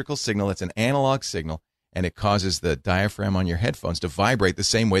electrical signal. It's an analog signal, and it causes the diaphragm on your headphones to vibrate the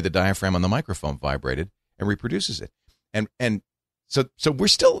same way the diaphragm on the microphone vibrated and reproduces it. And so we're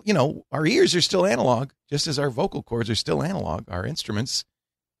still, our ears are still analog, just as our vocal cords are still analog. Our instruments,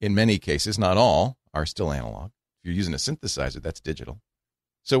 in many cases, not all, are still analog. If you're using a synthesizer, that's digital.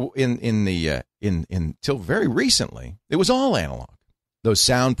 So until very recently, it was all analog. Those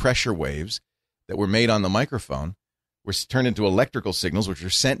sound pressure waves that were made on the microphone were turned into electrical signals, which were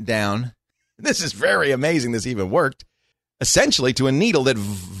sent down. This is very amazing this even worked. Essentially to a needle that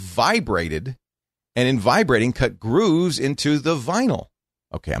vibrated, and in vibrating cut grooves into the vinyl.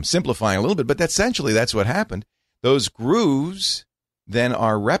 Okay, I'm simplifying a little bit, but essentially that's what happened. Those grooves then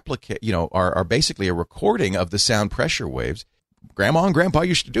are are basically a recording of the sound pressure waves. Grandma and Grandpa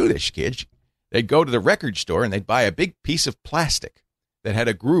used to do this, kids. They'd go to the record store and they'd buy a big piece of plastic that had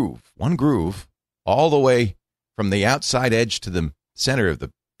a groove, one groove, all the way from the outside edge to the center of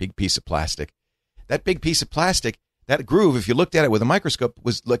the big piece of plastic. That big piece of plastic, that groove, if you looked at it with a microscope,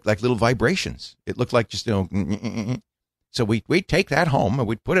 looked like little vibrations. It looked like just, So we'd take that home and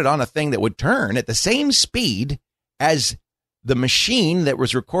we'd put it on a thing that would turn at the same speed as the machine that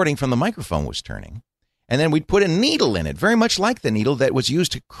was recording from the microphone was turning. And then we'd put a needle in it, very much like the needle that was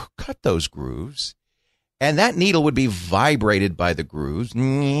used to cut those grooves. And that needle would be vibrated by the grooves.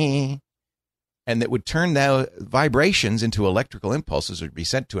 And that would turn the vibrations into electrical impulses or be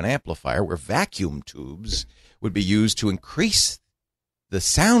sent to an amplifier where vacuum tubes would be used to increase the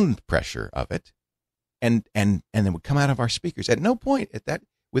sound pressure of it. And then would come out of our speakers. At no point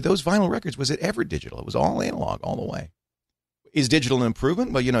with those vinyl records was it ever digital. It was all analog all the way. Is digital an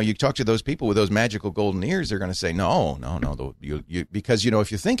improvement? Well, you talk to those people with those magical golden ears, they're going to say, no. Because,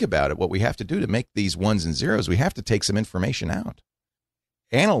 if you think about it, what we have to do to make these ones and zeros, we have to take some information out.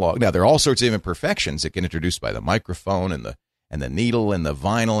 Analog. Now, there are all sorts of imperfections that get introduced by the microphone and the needle and the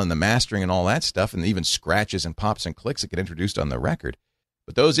vinyl and the mastering and all that stuff, and even scratches and pops and clicks that get introduced on the record.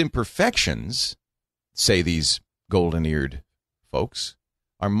 But those imperfections, say these golden-eared folks,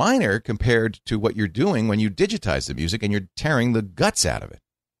 are minor compared to what you're doing when you digitize the music and you're tearing the guts out of it.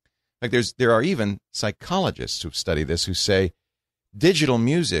 Like there are even psychologists who study this who say digital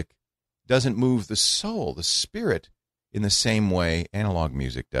music doesn't move the soul, the spirit, in the same way analog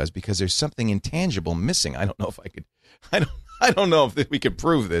music does, because there's something intangible missing. I don't know if we could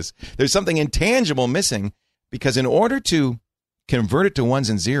prove this. There's something intangible missing because in order to convert it to ones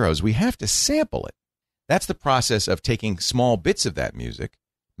and zeros, we have to sample it. That's the process of taking small bits of that music,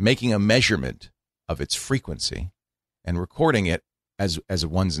 making a measurement of its frequency, and recording it as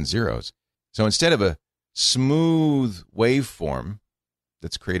ones and zeros. So instead of smooth waveform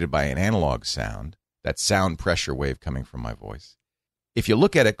that's created by an analog sound, that sound pressure wave coming from my voice. If you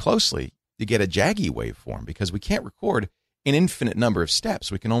look at it closely, you get a jaggy waveform because we can't record an infinite number of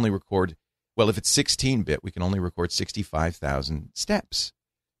steps. We can only record, well, if it's 16-bit, we can only record 65,000 steps.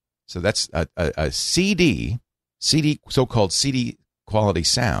 So that's a CD, so-called CD quality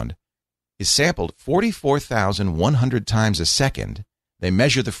sound, is sampled 44,100 times a second. They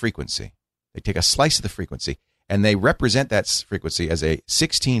measure the frequency. They take a slice of the frequency, and they represent that frequency as a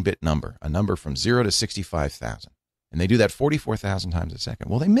 16-bit number, a number from 0 to 65,000. And they do that 44,000 times a second.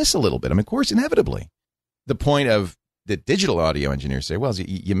 Well, they miss a little bit. I mean, of course, inevitably. The point of the digital audio engineers say, well,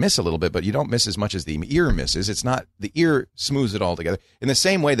 you miss a little bit, but you don't miss as much as the ear misses. It's not, the ear smooths it all together. In the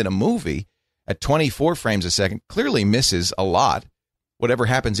same way that a movie at 24 frames a second clearly misses a lot, whatever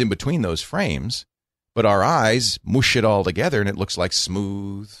happens in between those frames, but our eyes mush it all together and it looks like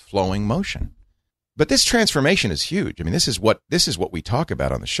smooth, flowing motion. But this transformation is huge. I mean, this is what we talk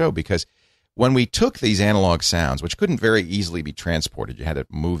about on the show, because when we took these analog sounds, which couldn't very easily be transported, you had to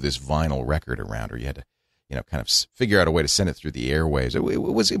move this vinyl record around, or you had to, kind of figure out a way to send it through the airwaves.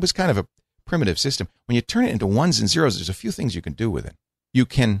 It was kind of a primitive system. When you turn it into ones and zeros, there's a few things you can do with it. You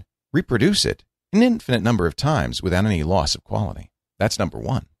can reproduce it an infinite number of times without any loss of quality. That's number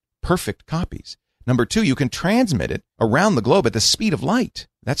one. Perfect copies. Number two, you can transmit it around the globe at the speed of light.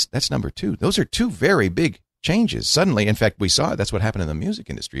 That's number two. Those are two very big changes. Suddenly, in fact, we saw it. That's what happened in the music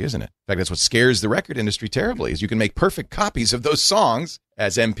industry, isn't it? In fact, that's what scares the record industry terribly, is you can make perfect copies of those songs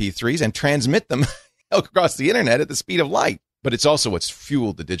as MP3s and transmit them across the internet at the speed of light. But it's also what's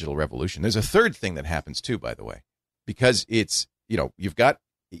fueled the digital revolution. There's a third thing that happens too, by the way, because it's, you've got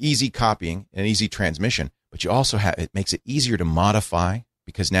easy copying and easy transmission, but you also have, it makes it easier to modify,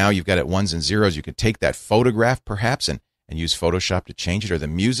 because now you've got it ones and zeros. You could take that photograph perhaps and use Photoshop to change it, or the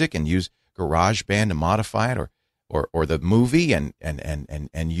music and use GarageBand to modify it, or the movie and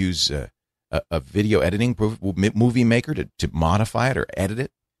use a video editing movie maker to modify it or edit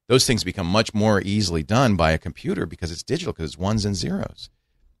it. Those things become much more easily done by a computer because it's digital, because it's ones and zeros.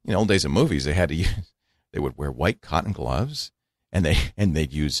 In the old days of movies, they would wear white cotton gloves, and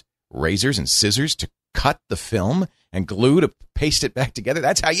they'd use razors and scissors to cut the film and glue to paste it back together.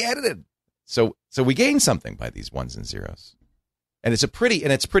 That's how you edited. So we gain something by these ones and zeros. And it's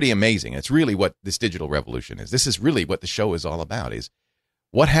pretty amazing. It's really what this digital revolution is. This is really what the show is all about, is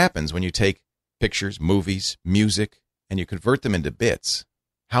what happens when you take pictures, movies, music, and you convert them into bits,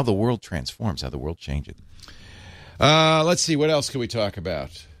 how the world transforms, how the world changes. Let's see, what else can we talk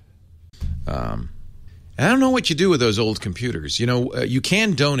about? I don't know what you do with those old computers. You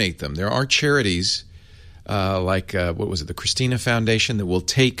can donate them. There are charities like, what was it, the Christina Foundation, that will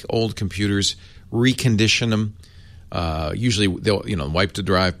take old computers, recondition them. Usually they'll, wipe the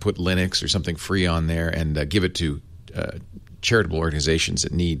drive, put Linux or something free on there, and give it to charitable organizations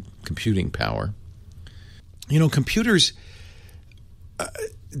that need computing power. Computers,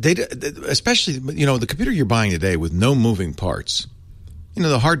 especially, the computer you're buying today with no moving parts,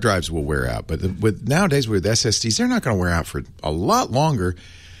 the hard drives will wear out, but nowadays with SSDs, they're not going to wear out for a lot longer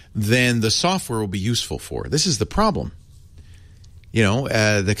than the software will be useful for. This is the problem.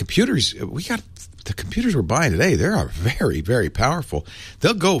 The computers we're buying today, they are very, very powerful.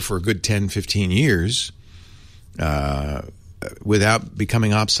 They'll go for a good 10, 15 years without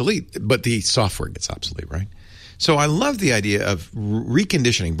becoming obsolete, but the software gets obsolete, right? So I love the idea of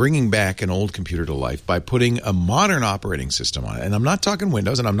reconditioning, bringing back an old computer to life by putting a modern operating system on it. And I'm not talking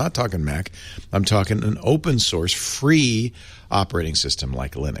Windows, and I'm not talking Mac. I'm talking an open source, free operating system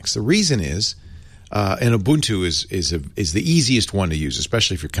like Linux. The reason is, and Ubuntu is the easiest one to use,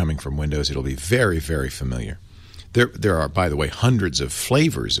 especially if you're coming from Windows. It'll be very, very familiar. There are, by the way, hundreds of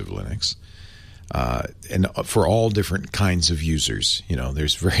flavors of Linux. And for all different kinds of users.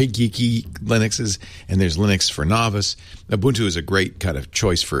 There's very geeky Linuxes, and there's Linux for novice. Ubuntu is a great kind of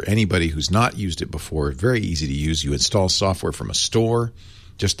choice for anybody who's not used it before. Very easy to use. You install software from a store,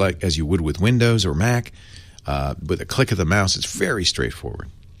 just like as you would with Windows or Mac. With a click of the mouse, it's very straightforward.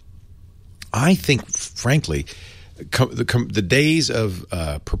 I think, frankly, the days of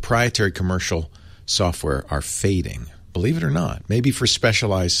proprietary commercial software are fading. Believe it or not, maybe for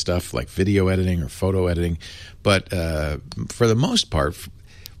specialized stuff like video editing or photo editing, but for the most part,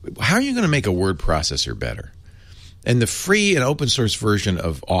 how are you going to make a word processor better? And the free and open source version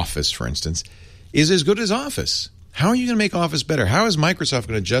of Office, for instance, is as good as Office. How are you going to make Office better? How is Microsoft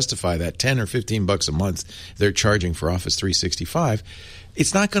going to justify that $10 or $15 a month they're charging for Office 365?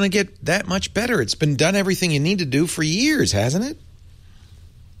 It's not going to get that much better. It's been done everything you need to do for years, hasn't it?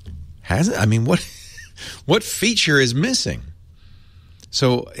 Hasn't? I mean, what feature is missing?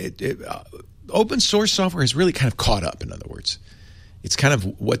 So open source software has really kind of caught up, in other words. It's kind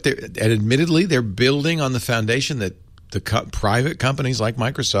of what they're, and admittedly, they're building on the foundation that the private companies like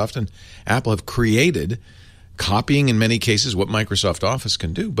Microsoft and Apple have created, copying in many cases what Microsoft Office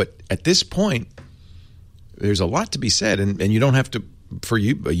can do. But at this point, there's a lot to be said, and you don't have to, for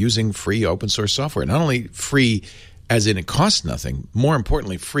you, using free open source software. Not only free as in it costs nothing, more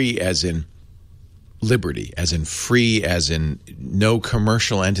importantly, free as in liberty, as in free, as in no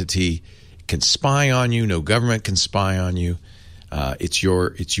commercial entity can spy on you, no government can spy on you. It's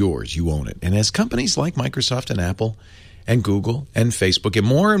yours. You own it. And as companies like Microsoft and Apple and Google and Facebook get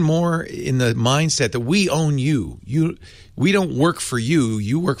more and more in the mindset that we own you, we don't work for you,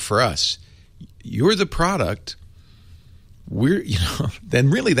 you work for us. You're the product.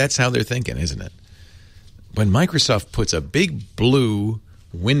 Then really that's how they're thinking, isn't it? When Microsoft puts a big blue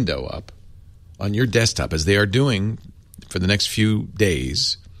window up on your desktop, as they are doing for the next few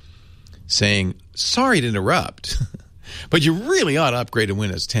days, saying, sorry to interrupt, but you really ought to upgrade to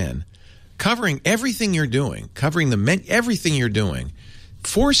Windows 10, covering everything you're doing, everything you're doing,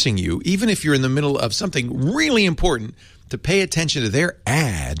 forcing you, even if you're in the middle of something really important, to pay attention to their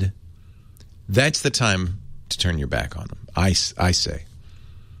ad, that's the time to turn your back on them, I say,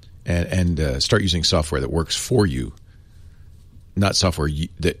 and start using software that works for you, not software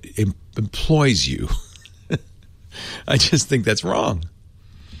that employs you. I just think that's wrong.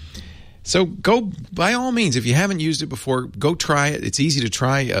 So go, by all means, if you haven't used it before, go try it. It's easy to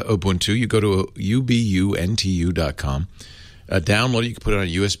try Ubuntu. You go to ubuntu.com. Download it. You can put it on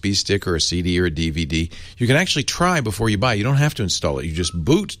a USB stick or a CD or a DVD. You can actually try before you buy. You don't have to install it. You just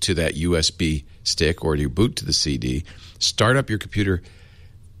boot to that USB stick or you boot to the CD. Start up your computer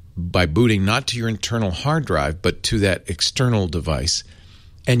by booting not to your internal hard drive, but to that external device,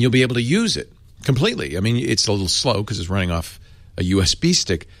 and you'll be able to use it completely. I mean, it's a little slow because it's running off a USB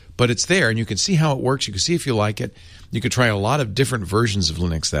stick, but it's there, and you can see how it works. You can see if you like it. You could try a lot of different versions of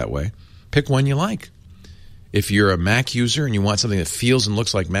Linux that way. Pick one you like. If you're a Mac user and you want something that feels and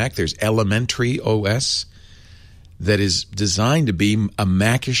looks like Mac, there's Elementary OS that is designed to be a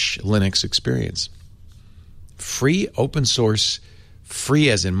Mac-ish Linux experience. Free, open source, free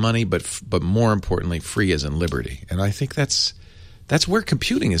as in money, but more importantly, free as in liberty. And I think that's where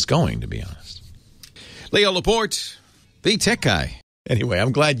computing is going, to be honest. Leo Laporte, the tech guy. Anyway,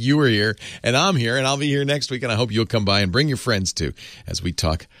 I'm glad you were here, and I'm here, and I'll be here next week, and I hope you'll come by and bring your friends too as we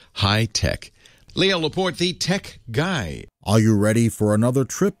talk high tech. Leo Laporte, the tech guy. Are you ready for another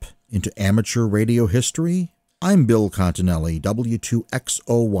trip into amateur radio history? I'm Bill Continelli,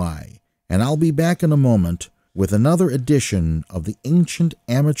 W2XOY, and I'll be back in a moment with another edition of the Ancient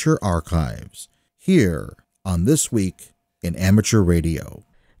Amateur Archives, here on This Week in Amateur Radio.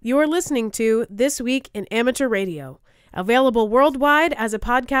 You're listening to This Week in Amateur Radio, available worldwide as a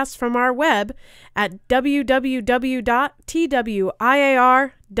podcast from our web at www.twiar.net.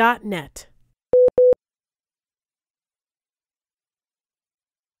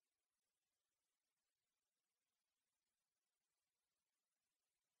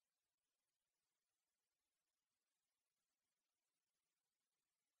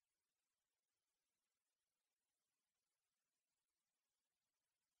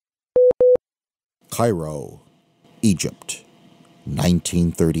 Cairo, Egypt,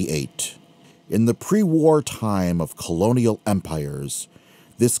 1938. In the pre-war time of colonial empires,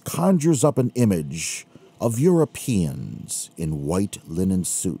 this conjures up an image of Europeans in white linen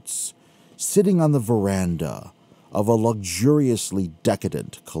suits sitting on the veranda of a luxuriously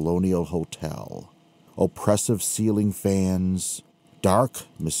decadent colonial hotel. Oppressive ceiling fans, dark,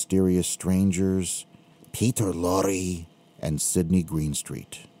 mysterious strangers, Peter Lorre, and Sidney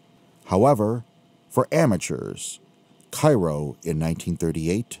Greenstreet. However, for amateurs, Cairo in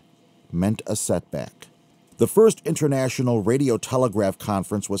 1938 meant a setback. The first International Radio Telegraph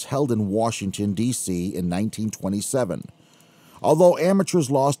Conference was held in Washington, D.C. in 1927. Although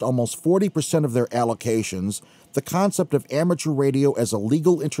amateurs lost almost 40% of their allocations, the concept of amateur radio as a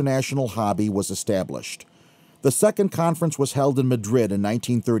legal international hobby was established. The second conference was held in Madrid in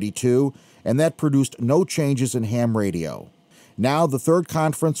 1932, and that produced no changes in ham radio. Now the third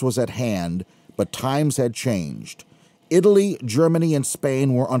conference was at hand, but times had changed. Italy, Germany, and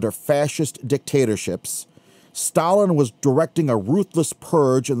Spain were under fascist dictatorships. Stalin was directing a ruthless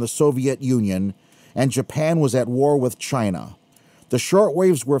purge in the Soviet Union, and Japan was at war with China. The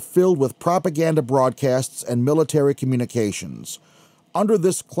shortwaves were filled with propaganda broadcasts and military communications. Under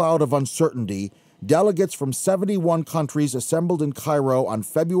this cloud of uncertainty, delegates from 71 countries assembled in Cairo on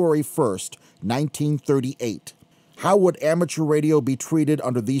February 1st, 1938. How would amateur radio be treated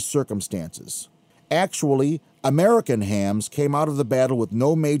under these circumstances? Actually, American hams came out of the battle with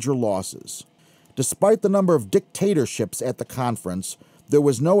no major losses. Despite the number of dictatorships at the conference, there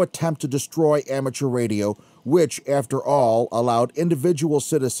was no attempt to destroy amateur radio, which, after all, allowed individual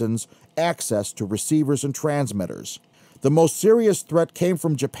citizens access to receivers and transmitters. The most serious threat came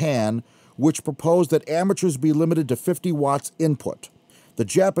from Japan, which proposed that amateurs be limited to 50 watts input. The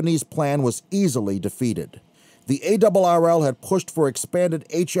Japanese plan was easily defeated. The ARRL had pushed for expanded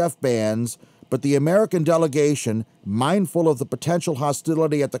HF bands, but the American delegation, mindful of the potential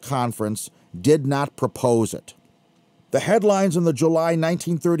hostility at the conference, did not propose it. The headlines in the July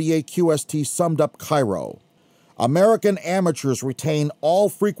 1938 QST summed up Cairo. American amateurs retain all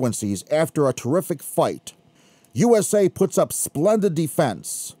frequencies after a terrific fight. USA puts up splendid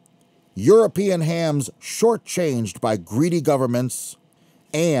defense. European hams shortchanged by greedy governments.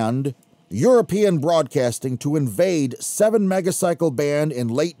 And European broadcasting to invade 7 megacycle band in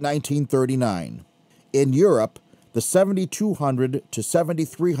late 1939. In Europe, the 7200 to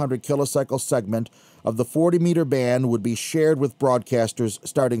 7300 kilocycle segment of the 40-meter band would be shared with broadcasters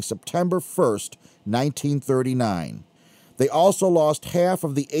starting September 1st, 1939. They also lost half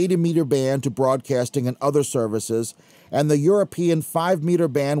of the 80-meter band to broadcasting and other services, and the European 5-meter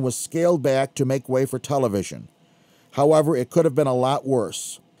band was scaled back to make way for television. However, it could have been a lot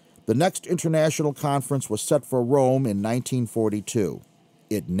worse. The next international conference was set for Rome in 1942.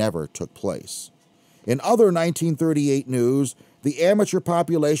 It never took place. In other 1938 news, the amateur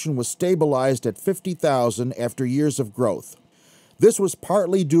population was stabilized at 50,000 after years of growth. This was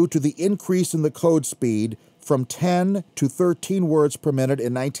partly due to the increase in the code speed from 10 to 13 words per minute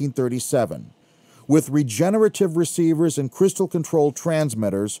in 1937. With regenerative receivers and crystal-controlled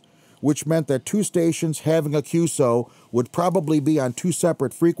transmitters, which meant that 2 stations having a QSO would probably be on 2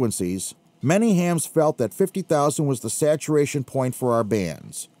 separate frequencies, many hams felt that 50,000 was the saturation point for our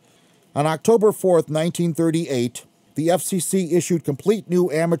bands. On October 4, 1938, the FCC issued complete new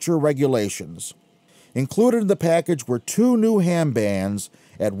amateur regulations. Included in the package were 2 new ham bands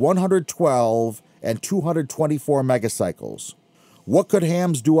at 112 and 224 megacycles. What could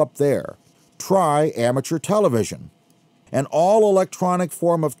hams do up there? Try amateur television. An all-electronic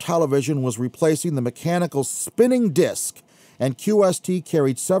form of television was replacing the mechanical spinning disc, and QST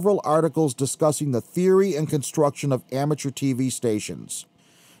carried several articles discussing the theory and construction of amateur TV stations.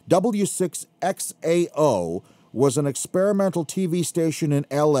 W6XAO was an experimental TV station in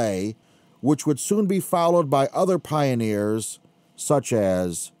L.A., which would soon be followed by other pioneers, such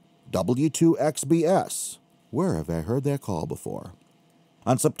as W2XBS. Where have I heard that call before?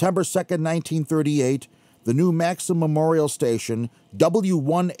 On September 2, 1938, the new Maxim Memorial Station,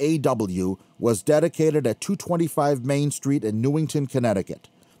 W1AW, was dedicated at 225 Main Street in Newington, Connecticut.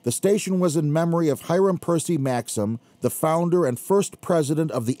 The station was in memory of Hiram Percy Maxim, the founder and first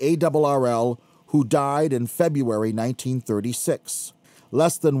president of the ARRL, who died in February 1936.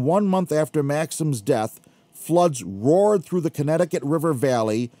 Less than 1 month after Maxim's death, floods roared through the Connecticut River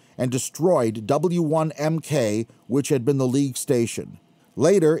Valley and destroyed W1MK, which had been the League station.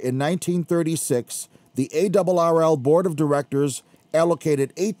 Later, in 1936, the ARRL Board of Directors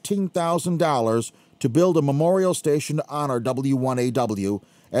allocated $18,000 to build a memorial station to honor W1AW,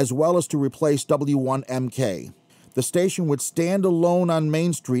 as well as to replace W1MK. The station would stand alone on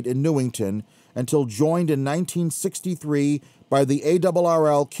Main Street in Newington until joined in 1963 by the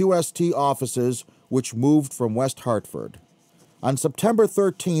ARRL QST offices, which moved from West Hartford. On September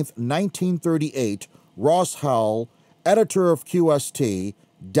 13, 1938, Ross Hull, editor of QST,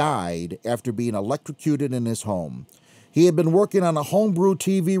 died after being electrocuted in his home. He had been working on a homebrew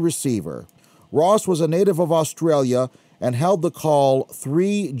TV receiver. Ross was a native of Australia and held the call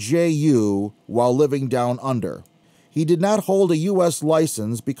 3JU while living down under. He did not hold a U.S.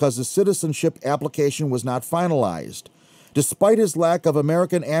 license because his citizenship application was not finalized. Despite his lack of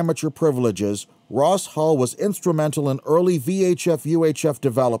American amateur privileges, Ross Hull was instrumental in early VHF-UHF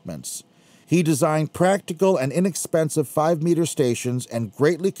developments. He designed practical and inexpensive 5-meter stations and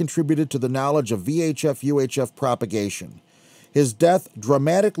greatly contributed to the knowledge of VHF-UHF propagation. His death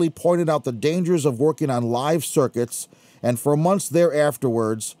dramatically pointed out the dangers of working on live circuits, and for months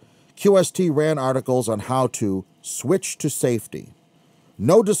thereafterwards, QST ran articles on how to switch to safety.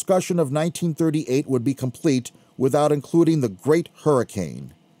 No discussion of 1938 would be complete without including the Great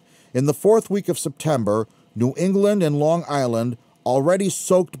Hurricane. In the 4th week of September, New England and Long Island, already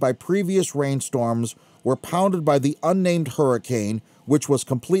soaked by previous rainstorms, were pounded by the unnamed hurricane, which was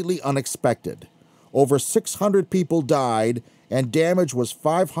completely unexpected. Over 600 people died, and damage was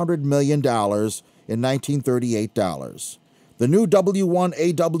 $500 million in 1938 dollars. The new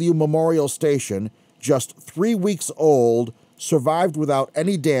W1AW Memorial Station, just 3 weeks old, survived without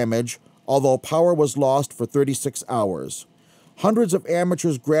any damage, although power was lost for 36 hours. Hundreds of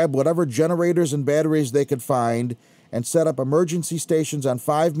amateurs grabbed whatever generators and batteries they could find and set up emergency stations on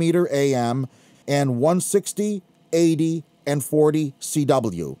 5-meter AM and 160, 80, and 40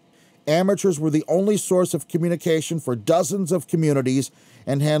 CW. Amateurs were the only source of communication for dozens of communities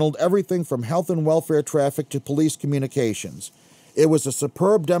and handled everything from health and welfare traffic to police communications. It was a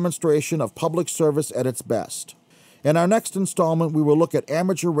superb demonstration of public service at its best. In our next installment, we will look at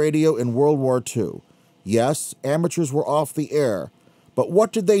amateur radio in World War II. Yes, amateurs were off the air, but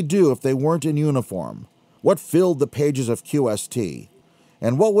what did they do if they weren't in uniform? What filled the pages of QST?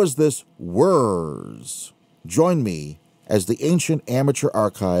 And what was this WIRS? Join me as the ancient amateur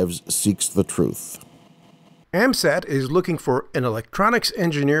archives seeks the truth. AMSAT is looking for an electronics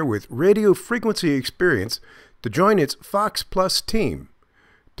engineer with radio frequency experience to join its Fox Plus team.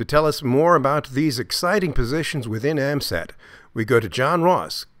 To tell us more about these exciting positions within AMSAT, we go to John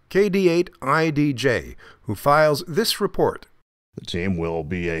Ross, KD8IDJ, who files this report. The team will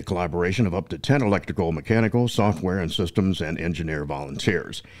be a collaboration of up to 10 electrical, mechanical, software, and systems and engineer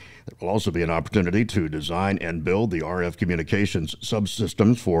volunteers. There will also be an opportunity to design and build the RF communications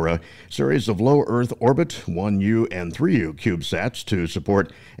subsystems for a series of low Earth orbit 1U and 3U CubeSats to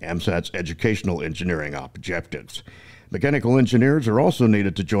support AMSAT's educational engineering objectives. Mechanical engineers are also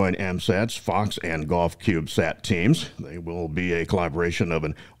needed to join AMSAT's Fox and Golf CubeSat teams. They will be a collaboration of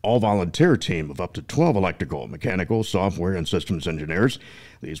an all-volunteer team of up to 12 electrical, mechanical, software, and systems engineers.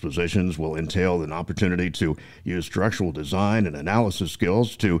 These positions will entail an opportunity to use structural design and analysis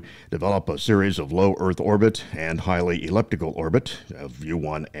skills to develop a series of low Earth orbit and highly elliptical orbit of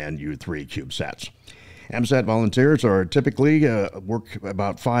U1 and U3 CubeSats. AMSAT volunteers are typically work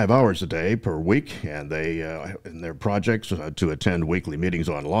about 5 hours a day per week, and they, in their projects, to attend weekly meetings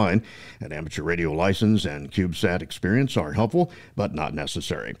online. An amateur radio license and CubeSat experience are helpful, but not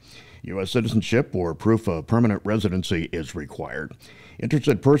necessary. U.S. citizenship or proof of permanent residency is required.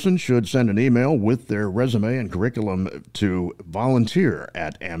 Interested persons should send an email with their resume and curriculum to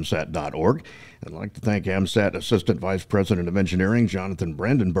volunteer@amsat.org. I'd like to thank AMSAT Assistant Vice President of Engineering, Jonathan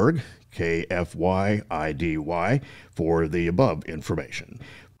Brandenburg, KFYIDY, for the above information.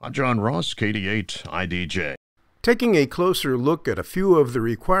 I'm John Ross, KD8IDJ. Taking a closer look at a few of the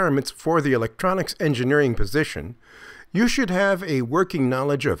requirements for the electronics engineering position, you should have a working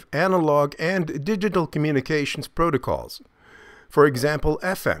knowledge of analog and digital communications protocols. For example,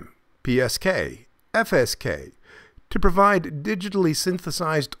 FM, PSK, FSK, to provide digitally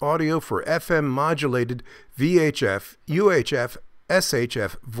synthesized audio for FM modulated VHF, UHF,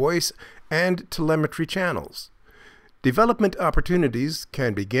 SHF voice and telemetry channels. Development opportunities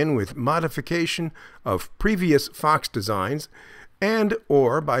can begin with modification of previous Fox designs and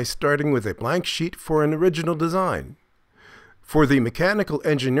or by starting with a blank sheet for an original design. For the mechanical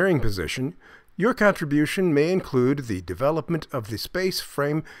engineering position, your contribution may include the development of the space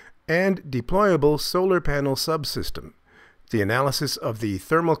frame and deployable solar panel subsystem, the analysis of the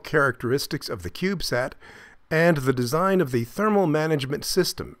thermal characteristics of the CubeSat, and the design of the thermal management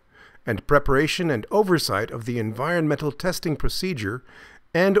system, and preparation and oversight of the environmental testing procedure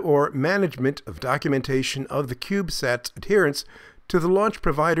and or management of documentation of the CubeSat's adherence to the launch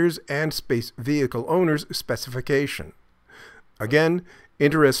provider's and space vehicle owner's specification. Again,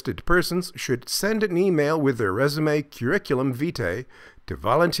 interested persons should send an email with their resume curriculum vitae to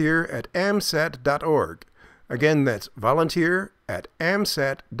volunteer@amsat.org. Again, that's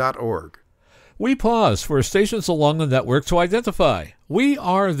volunteer@amsat.org. We pause for stations along the network to identify. We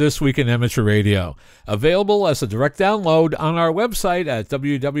are This Week in Amateur Radio, available as a direct download on our website at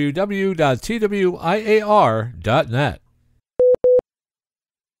www.twiar.net.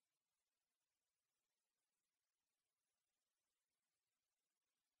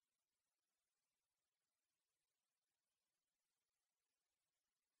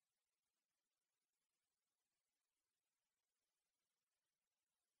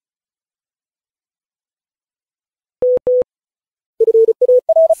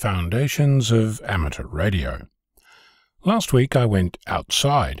 Foundations of Amateur Radio. Last week I went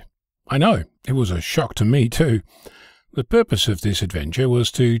outside. I know, it was a shock to me too. The purpose of this adventure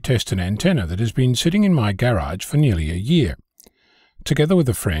was to test an antenna that has been sitting in my garage for nearly a year. Together with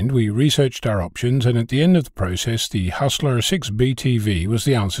a friend, we researched our options, and at the end of the process, the Hustler 6BTV was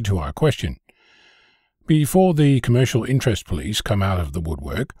the answer to our question. Before the commercial interest police come out of the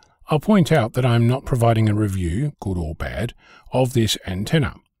woodwork, I'll point out that I'm not providing a review, good or bad, of this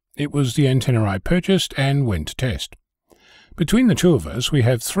antenna. It was the antenna I purchased and went to test. Between the two of us, we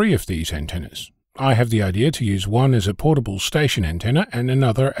have 3 of these antennas. I have the idea to use one as a portable station antenna and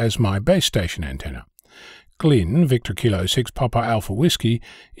another as my base station antenna. Glyn, Victor Kilo 6 Papa Alpha Whiskey,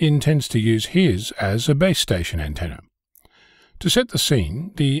 intends to use his as a base station antenna. To set the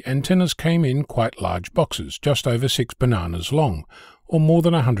scene, the antennas came in quite large boxes, just over 6 bananas long, or more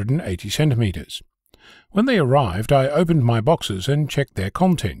than 180 centimetres. When they arrived, I opened my boxes and checked their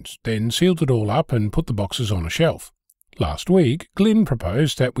contents, then sealed it all up and put the boxes on a shelf. Last week, Glyn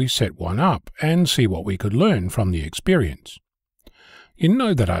proposed that we set one up and see what we could learn from the experience. You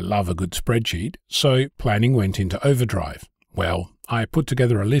know that I love a good spreadsheet, so planning went into overdrive. Well, I put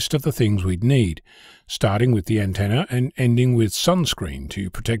together a list of the things we'd need, starting with the antenna and ending with sunscreen to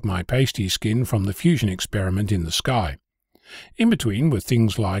protect my pasty skin from the fusion experiment in the sky. In between were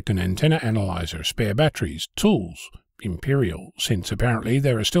things like an antenna analyzer, spare batteries, tools, imperial, since apparently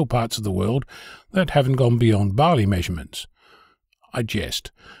there are still parts of the world that haven't gone beyond barley measurements. I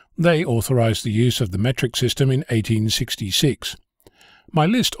jest. They authorized the use of the metric system in 1866. My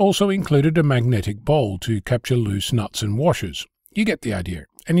list also included a magnetic bowl to capture loose nuts and washers. You get the idea.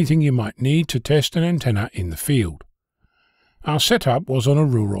 Anything you might need to test an antenna in the field. Our setup was on a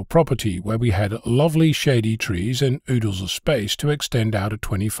rural property where we had lovely shady trees and oodles of space to extend out a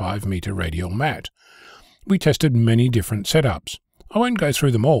 25-metre radial mat. We tested many different setups. I won't go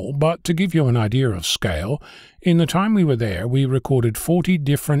through them all, but to give you an idea of scale, in the time we were there we recorded 40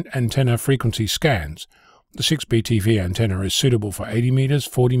 different antenna frequency scans. The 6BTV antenna is suitable for 80 metres,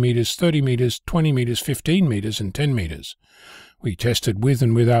 40 metres, 30 metres, 20 metres, 15 metres and 10 metres. We tested with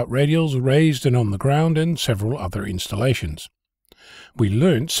and without radials, raised and on the ground, and several other installations. We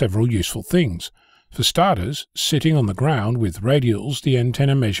learnt several useful things. For starters, sitting on the ground with radials, the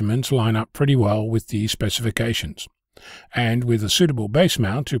antenna measurements line up pretty well with the specifications. And with a suitable base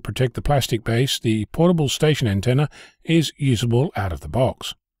mount to protect the plastic base, the portable station antenna is usable out of the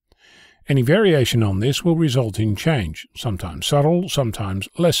box. Any variation on this will result in change, sometimes subtle, sometimes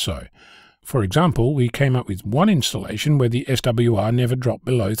less so. For example, we came up with one installation where the SWR never dropped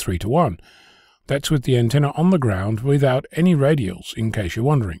below 3:1. That's with the antenna on the ground without any radials, in case you're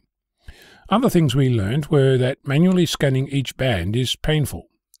wondering. Other things we learned were that manually scanning each band is painful.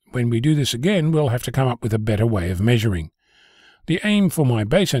 When we do this again, we'll have to come up with a better way of measuring. The aim for my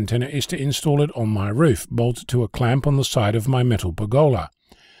base antenna is to install it on my roof, bolted to a clamp on the side of my metal pergola.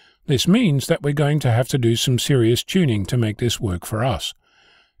 This means that we're going to have to do some serious tuning to make this work for us.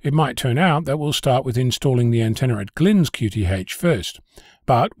 It might turn out that we'll start with installing the antenna at Glyn's QTH first,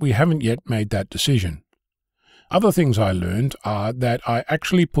 but we haven't yet made that decision. Other things I learned are that I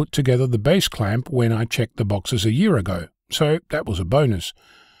actually put together the base clamp when I checked the boxes a year ago, so that was a bonus.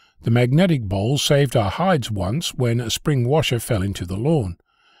 The magnetic bowl saved our hides once when a spring washer fell into the lawn.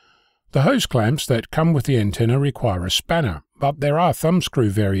 The hose clamps that come with the antenna require a spanner, but there are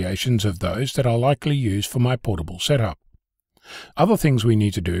thumbscrew variations of those that I'll likely use for my portable setup. Other things we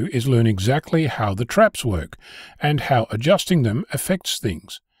need to do is learn exactly how the traps work, and how adjusting them affects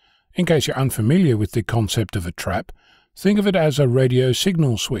things. In case you're unfamiliar with the concept of a trap, think of it as a radio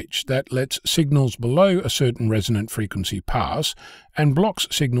signal switch that lets signals below a certain resonant frequency pass and blocks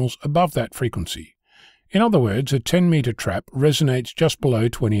signals above that frequency. In other words, a 10-meter trap resonates just below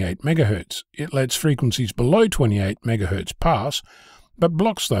 28 MHz. It lets frequencies below 28 MHz pass, but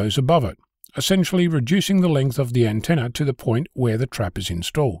blocks those above it, essentially reducing the length of the antenna to the point where the trap is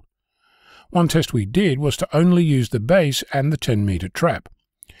installed. One test we did was to only use the base and the 10-meter trap.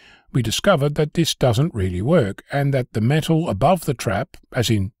 We discovered that this doesn't really work, and that the metal above the trap, as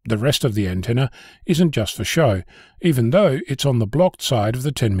in the rest of the antenna, isn't just for show, even though it's on the blocked side of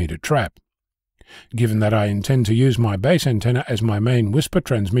the 10-meter trap. Given that I intend to use my base antenna as my main whisper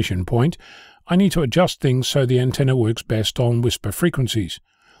transmission point, I need to adjust things so the antenna works best on whisper frequencies.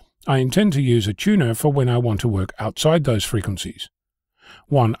 I intend to use a tuner for when I want to work outside those frequencies.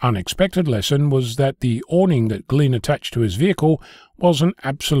 One unexpected lesson was that the awning that Glyn attached to his vehicle was an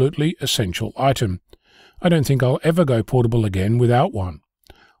absolutely essential item. I don't think I'll ever go portable again without one.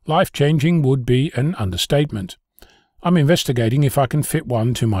 Life-changing would be an understatement. I'm investigating if I can fit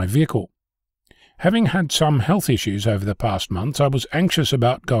one to my vehicle. Having had some health issues over the past months, I was anxious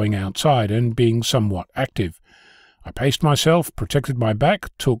about going outside and being somewhat active. I paced myself, protected my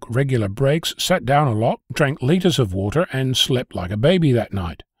back, took regular breaks, sat down a lot, drank litres of water, and slept like a baby that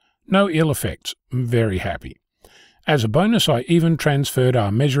night. No ill effects. Very happy. As a bonus, I even transferred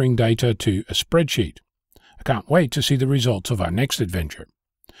our measuring data to a spreadsheet. I can't wait to see the results of our next adventure.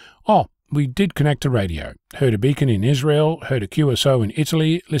 Oh, we did connect to radio, heard a beacon in Israel, heard a QSO in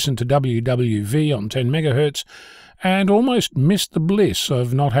Italy, listened to WWV on 10 MHz, and almost missed the bliss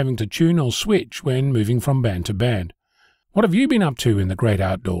of not having to tune or switch when moving from band to band. What have you been up to in the great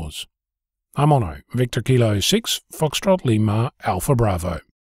outdoors? I'm Ono, Victor Kilo 6, Foxtrot Lima, Alpha Bravo.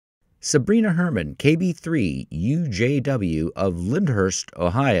 Sabrina Herman, KB3UJW of Lyndhurst,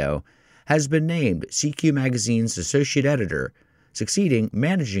 Ohio, has been named CQ Magazine's Associate Editor succeeding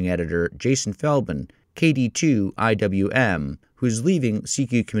managing editor Jason Feldman, KD2IWM, who is leaving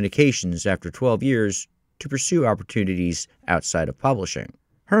CQ Communications after 12 years to pursue opportunities outside of publishing.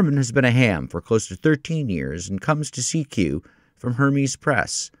 Herman has been a ham for close to 13 years and comes to CQ from Hermes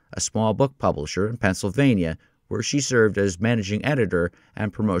Press, a small book publisher in Pennsylvania, where she served as managing editor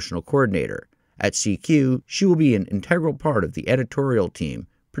and promotional coordinator. At CQ, she will be an integral part of the editorial team,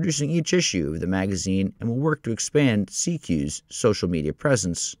 producing each issue of the magazine, and will work to expand CQ's social media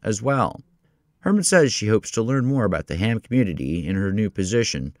presence as well. Herman says she hopes to learn more about the ham community in her new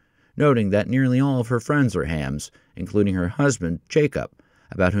position, noting that nearly all of her friends are hams, including her husband, Jacob,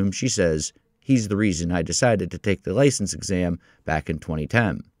 about whom she says, "He's the reason I decided to take the license exam back in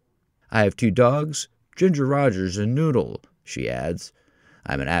 2010. I have 2 dogs, Ginger Rogers and Noodle," she adds.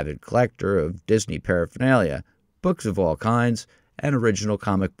 "I'm an avid collector of Disney paraphernalia, books of all kinds, and original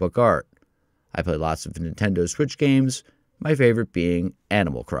comic book art. I play lots of Nintendo Switch games, my favorite being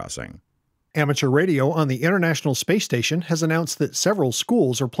Animal Crossing." Amateur radio on the International Space Station has announced that several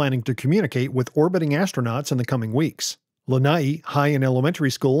schools are planning to communicate with orbiting astronauts in the coming weeks. Lanai High and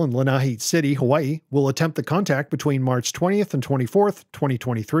Elementary School in Lanai City, Hawaii, will attempt the contact between March 20th and 24th,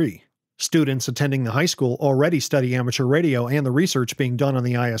 2023. Students attending the high school already study amateur radio and the research being done on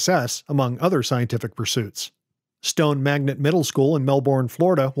the ISS, among other scientific pursuits. Stone Magnet Middle School in Melbourne,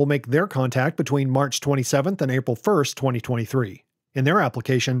 Florida, will make their contact between March 27th and April 1st, 2023. In their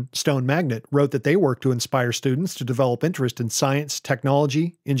application, Stone Magnet wrote that they work to inspire students to develop interest in science,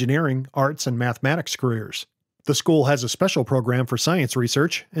 technology, engineering, arts, and mathematics careers. The school has a special program for science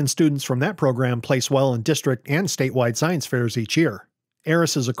research, and students from that program place well in district and statewide science fairs each year.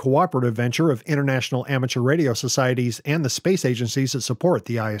 ARDC is a cooperative venture of international amateur radio societies and the space agencies that support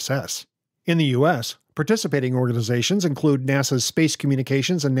the ISS. In the U.S., participating organizations include NASA's Space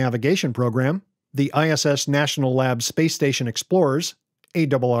Communications and Navigation Program, the ISS National Lab Space Station Explorers,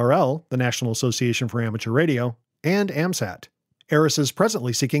 ARRL, the National Association for Amateur Radio, and AMSAT. ARDC is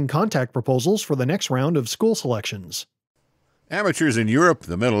presently seeking contact proposals for the next round of school selections. Amateurs in Europe,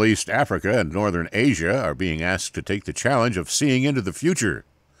 the Middle East, Africa, and Northern Asia are being asked to take the challenge of seeing into the future.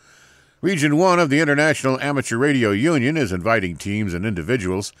 Region 1 of the International Amateur Radio Union is inviting teams and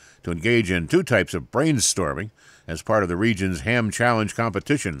individuals to engage in 2 types of brainstorming as part of the region's Ham Challenge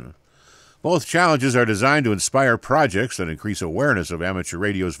competition. Both challenges are designed to inspire projects that increase awareness of amateur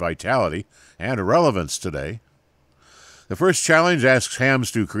radio's vitality and relevance today. The first challenge asks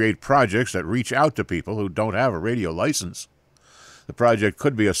hams to create projects that reach out to people who don't have a radio license. The project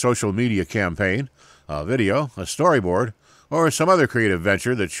could be a social media campaign, a video, a storyboard, or some other creative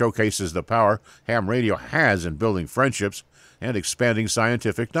venture that showcases the power ham radio has in building friendships and expanding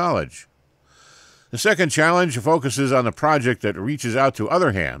scientific knowledge. The second challenge focuses on the project that reaches out to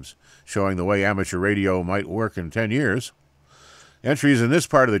other hams, showing the way amateur radio might work in 10 years. Entries in this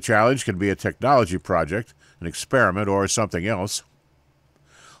part of the challenge can be a technology project, an experiment, or something else.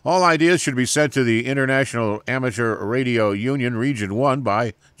 All ideas should be sent to the International Amateur Radio Union Region 1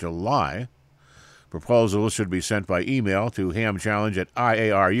 by July. Proposals should be sent by email to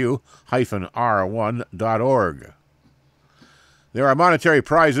hamchallenge@iaru-r1.org. There are monetary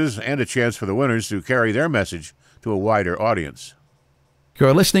prizes and a chance for the winners to carry their message to a wider audience.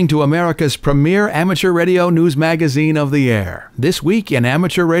 You're listening to America's premier amateur radio news magazine of the air. This Week in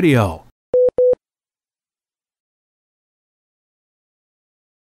Amateur Radio.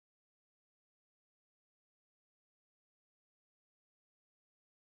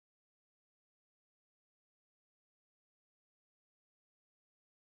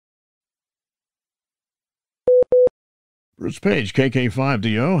 Bruce Page,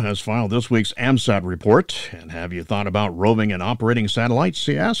 KK5DO, has filed this week's AMSAT report. And have you thought about roving and operating satellites,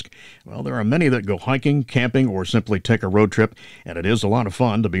 you ask? Well, there are many that go hiking, camping, or simply take a road trip, and it is a lot of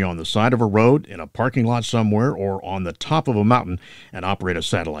fun to be on the side of a road, in a parking lot somewhere, or on the top of a mountain and operate a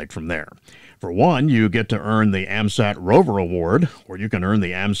satellite from there. For one, you get to earn the AMSAT Rover Award, or you can earn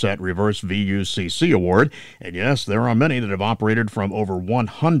the AMSAT Reverse VUCC Award. And yes, there are many that have operated from over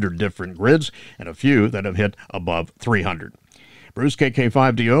 100 different grids, and a few that have hit above 300. Bruce,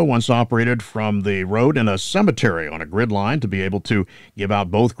 KK5DO, once operated from the road in a cemetery on a grid line to be able to give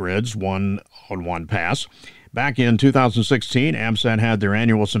out both grids, one on one pass. Back in 2016, AMSAT had their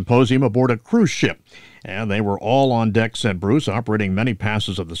annual symposium aboard a cruise ship, and they were all on deck, said Bruce, operating many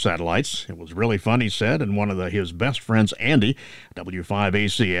passes of the satellites. It was really fun, he said, and one of his best friends, Andy,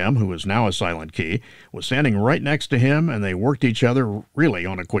 W5ACM, who is now a silent key, was standing right next to him, and they worked each other really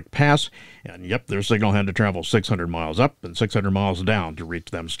on a quick pass. And yep, their signal had to travel 600 miles up and 600 miles down to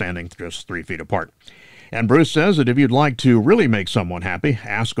reach them standing just 3 feet apart. And Bruce says that if you'd like to really make someone happy,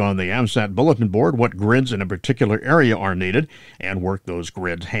 ask on the AMSAT bulletin board what grids in a particular area are needed and work those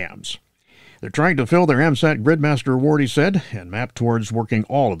grid hams. They're trying to fill their AMSAT Gridmaster award, he said, and map towards working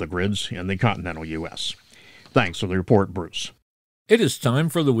all of the grids in the continental U.S. Thanks for the report, Bruce. It is time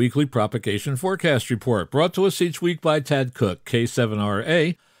for the weekly propagation forecast report, brought to us each week by Tad Cook,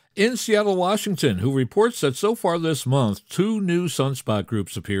 K7RA, in Seattle, Washington, who reports that so far this month, 2 new sunspot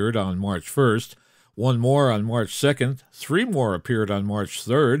groups appeared on March 1st, 1 more on March 2nd, 3 more appeared on March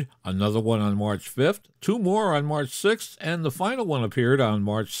 3rd, another one on March 5th, 2 more on March 6th, and the final one appeared on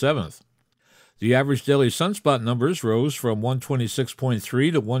March 7th. The average daily sunspot numbers rose from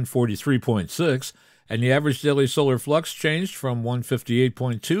 126.3 to 143.6, and the average daily solar flux changed from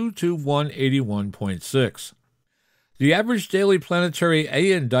 158.2 to 181.6. The average daily planetary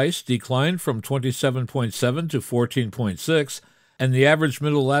A indice declined from 27.7 to 14.6, and the average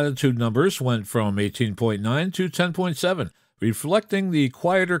middle latitude numbers went from 18.9 to 10.7, reflecting the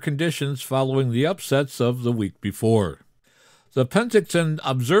quieter conditions following the upsets of the week before. The Penticton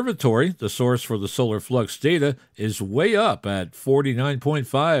Observatory, the source for the solar flux data, is way up at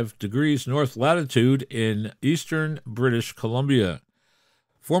 49.5 degrees north latitude in eastern British Columbia.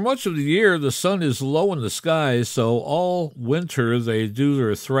 For much of the year, the sun is low in the sky, so all winter they do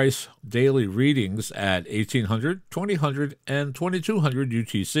their thrice daily readings at 1800, 2000, and 2200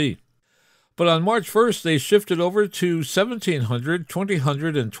 UTC. But on March 1st, they shifted over to 1700,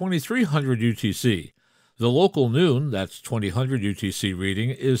 2000, and 2300 UTC. The local noon, that's 2000 UTC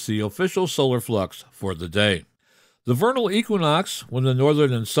reading, is the official solar flux for the day. The vernal equinox, when the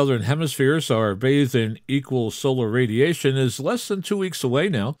northern and southern hemispheres are bathed in equal solar radiation, is less than 2 weeks away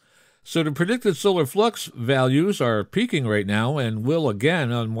now, so the predicted solar flux values are peaking right now and will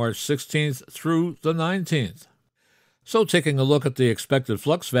again on March 16th through the 19th. So taking a look at the expected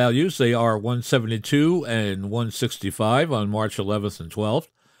flux values, they are 172 and 165 on March 11th and 12th,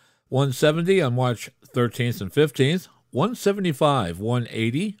 170 on March 13th and 15th, 175,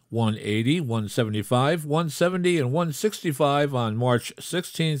 180, 180, 175, 170, and 165 on March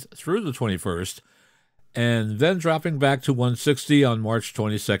 16th through the 21st, and then dropping back to 160 on March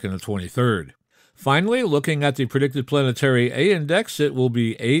 22nd and 23rd. Finally, looking at the predicted planetary A index, it will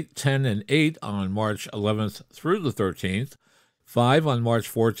be 8, 10, and 8 on March 11th through the 13th, 5 on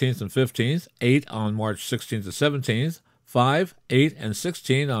March 14th and 15th, 8 on March 16th and 17th, 5, 8, and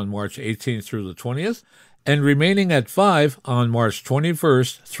 16 on March 18th through the 20th, and remaining at 5 on March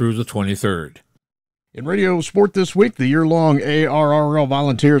 21st through the 23rd. In radio sport this week, the year-long ARRL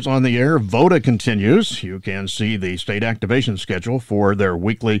Volunteers on the Air VOTA continues. You can see the state activation schedule for their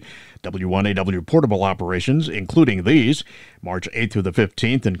weekly W1AW portable operations, including these: March 8th through the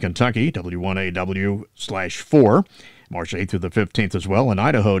 15th in Kentucky, W1AW/4, March 8th through the 15th as well in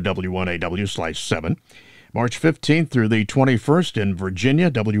Idaho, W1AW/7, March 15th through the 21st in Virginia,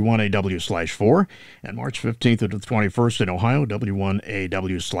 W1AW/4, and March 15th through the 21st in Ohio,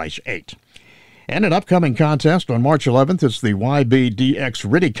 W1AW/8. And an upcoming contest on March 11th, it's the YBDX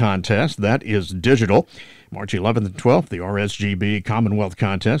RIDI contest. That is digital. March 11th and 12th, the RSGB Commonwealth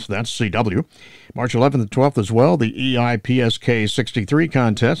contest. That's CW. March 11th and 12th as well, the EIPSK 63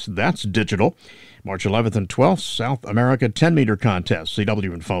 contest. That's digital. March 11th and 12th, South America 10-meter contest,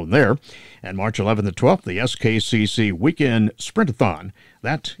 CW and phone there. And March 11th and 12th, the SKCC Weekend Sprintathon,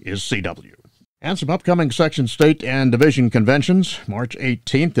 that is CW. And some upcoming section, state, and division conventions. March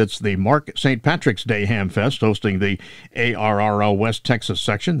 18th, it's the Mark St. Patrick's Day Hamfest, hosting the ARRL West Texas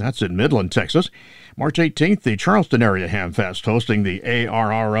section. That's in Midland, Texas. March 18th, the Charleston Area Hamfest, hosting the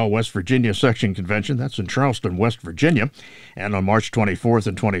ARRL West Virginia Section Convention. That's in Charleston, West Virginia. And on March 24th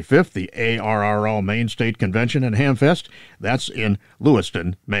and 25th, the ARRL Maine State Convention and Hamfest. That's in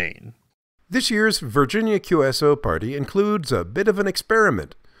Lewiston, Maine. This year's Virginia QSO party includes a bit of an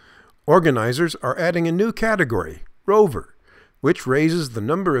experiment. Organizers are adding a new category, Rover, which raises the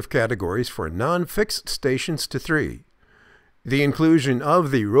number of categories for non-fixed stations to 3. The inclusion of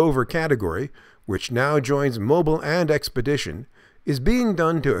the Rover category, which now joins Mobile and Expedition, is being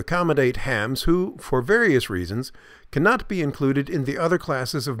done to accommodate hams who, for various reasons, cannot be included in the other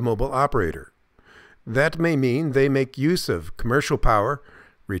classes of mobile operator. That may mean they make use of commercial power,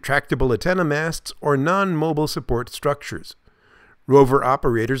 retractable antenna masts, or non-mobile support structures. Rover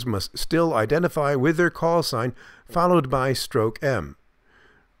operators must still identify with their call sign followed by *M.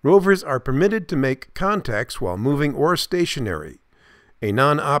 Rovers are permitted to make contacts while moving or stationary. A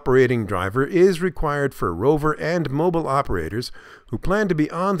non-operating driver is required for rover and mobile operators who plan to be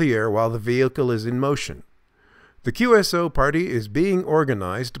on the air while the vehicle is in motion. The QSO party is being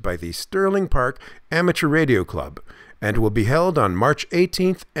organized by the Sterling Park Amateur Radio Club and will be held on March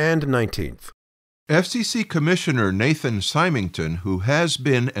 18th and 19th. FCC Commissioner Nathan Symington, who has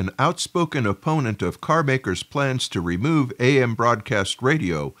been an outspoken opponent of car makers' plans to remove AM broadcast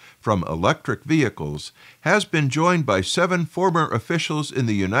radio from electric vehicles, has been joined by 7 former officials in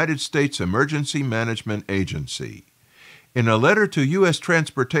the United States Emergency Management Agency. In a letter to U.S.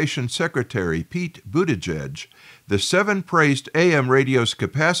 Transportation Secretary Pete Buttigieg, the 7 praised AM radio's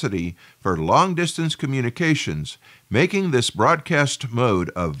capacity for long-distance communications, making this broadcast mode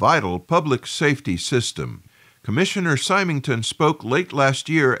a vital public safety system. Commissioner Symington spoke late last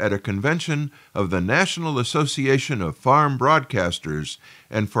year at a convention of the National Association of Farm Broadcasters,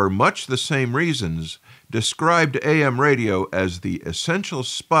 and for much the same reasons, described AM radio as the essential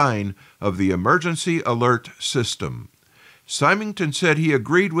spine of the emergency alert system. Symington said he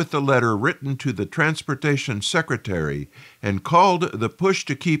agreed with the letter written to the Transportation Secretary and called the push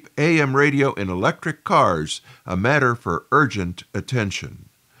to keep AM radio in electric cars a matter for urgent attention.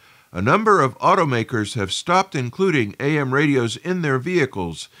 A number of automakers have stopped including AM radios in their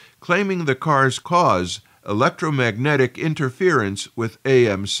vehicles, claiming the cars cause electromagnetic interference with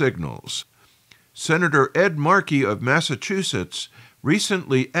AM signals. Senator Ed Markey of Massachusetts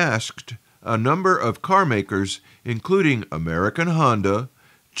recently asked a number of car makers, including American Honda,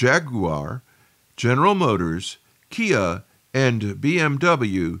 Jaguar, General Motors, Kia, and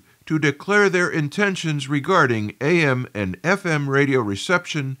BMW, to declare their intentions regarding AM and FM radio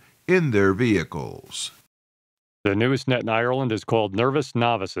reception in their vehicles. The newest net in Ireland is called Nervous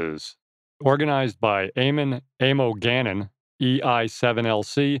Novices. Organized by Eamon Amo Gannon,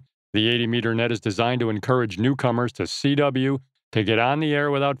 EI7LC, the 80-meter net is designed to encourage newcomers to CW to get on the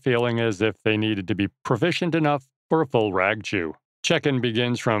air without feeling as if they needed to be proficient enough for a full rag chew. Check-in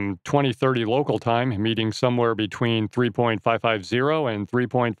begins from 20:30 local time, meeting somewhere between 3.550 and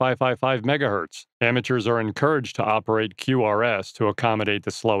 3.555 megahertz. Amateurs are encouraged to operate QRS to accommodate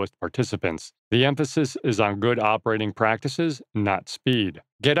the slowest participants. The emphasis is on good operating practices, not speed.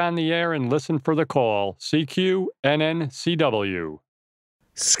 Get on the air and listen for the call. CQNNCW.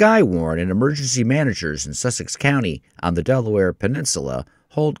 Skywarn and emergency managers in Sussex County on the Delaware Peninsula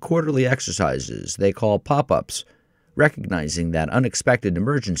hold quarterly exercises they call pop-ups, recognizing that unexpected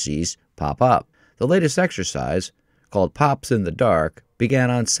emergencies pop up. The latest exercise, called Pops in the Dark, began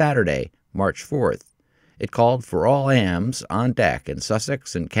on Saturday, March 4th. It called for all AMs on deck in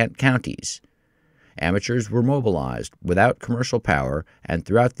Sussex and Kent counties. Amateurs were mobilized without commercial power, and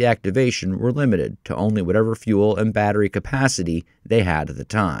throughout the activation were limited to only whatever fuel and battery capacity they had at the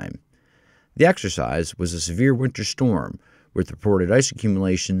time. The exercise was a severe winter storm with reported ice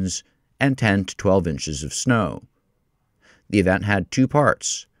accumulations and 10 to 12 inches of snow. The event had 2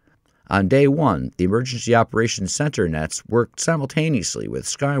 parts. On day 1, the Emergency Operations Center nets worked simultaneously with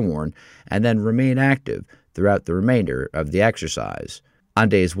Skywarn and then remained active throughout the remainder of the exercise. On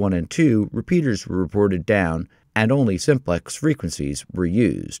days 1 and 2, repeaters were reported down and only simplex frequencies were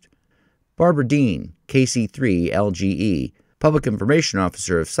used. Barbara Dean, KC3-LGE, Public Information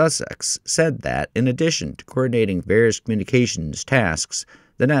Officer of Sussex, said that, in addition to coordinating various communications tasks,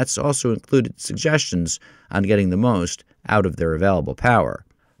 the nets also included suggestions on getting the most out of their available power.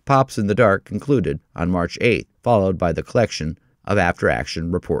 Pops in the Dark concluded on March 8th, followed by the collection of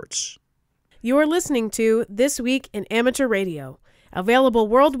after-action reports. You're listening to This Week in Amateur Radio, available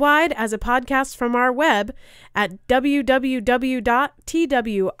worldwide as a podcast from our web at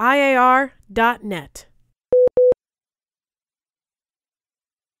www.twiar.net.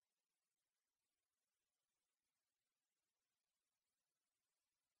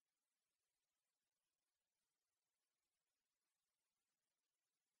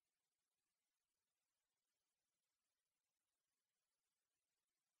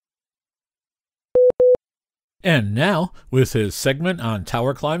 And now, with his segment on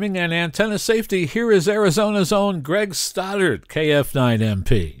tower climbing and antenna safety, here is Arizona's own Greg Stoddard,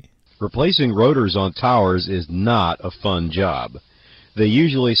 KF9MP. Replacing rotors on towers is not a fun job. They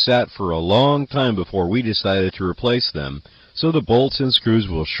usually sat for a long time before we decided to replace them, so the bolts and screws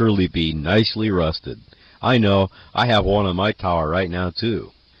will surely be nicely rusted. I know, I have one on my tower right now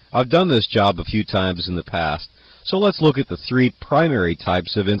too. I've done this job a few times in the past, so let's look at the 3 primary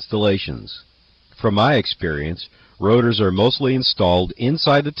types of installations. From my experience, rotors are mostly installed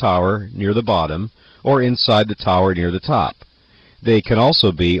inside the tower near the bottom or inside the tower near the top. They can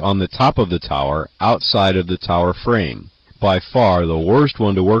also be on the top of the tower outside of the tower frame. By far the worst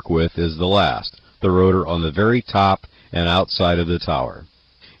one to work with is the last, the rotor on the very top and outside of the tower.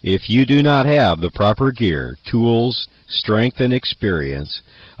 If you do not have the proper gear, tools, strength, and experience,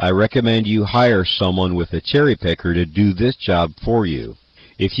 I recommend you hire someone with a cherry picker to do this job for you.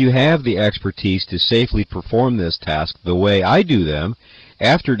 If you have the expertise to safely perform this task the way I do them,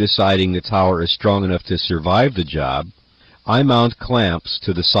 After deciding the tower is strong enough to survive the job, I mount clamps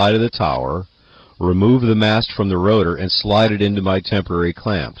to the side of the tower, remove the mast from the rotor and slide it into my temporary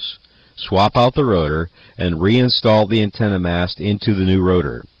clamps. Swap out the rotor and reinstall the antenna mast into the new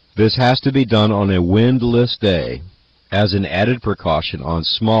rotor. This has to be done on a windless day. As an added precaution on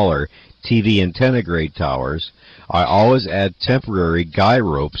smaller TV antenna grade towers, I always add temporary guy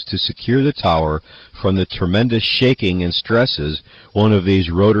ropes to secure the tower from the tremendous shaking and stresses one of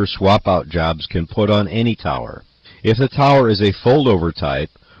these rotor swap-out jobs can put on any tower. If the tower is a fold-over type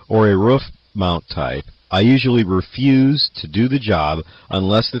or a roof mount type, I usually refuse to do the job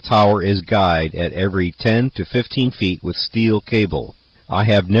unless the tower is guyed at every 10 to 15 feet with steel cable. I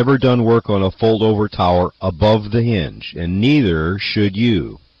have never done work on a fold-over tower above the hinge, and neither should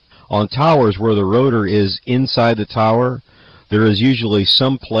you. On towers where the rotor is inside the tower, there is usually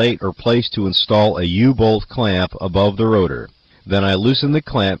some plate or place to install a U-bolt clamp above the rotor. Then I loosen the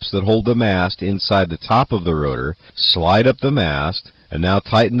clamps that hold the mast inside the top of the rotor, slide up the mast, and now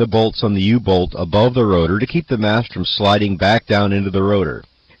tighten the bolts on the U-bolt above the rotor to keep the mast from sliding back down into the rotor.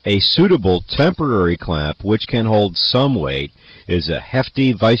 A suitable temporary clamp, which can hold some weight, is a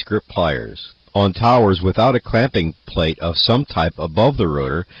hefty vice grip pliers. On towers without a clamping plate of some type above the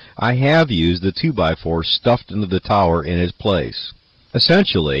rotor, I have used the 2x4 stuffed into the tower in its place.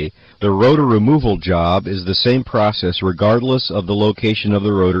 Essentially, the rotor removal job is the same process regardless of the location of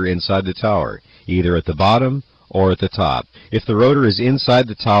the rotor inside the tower, either at the bottom or at the top. If the rotor is inside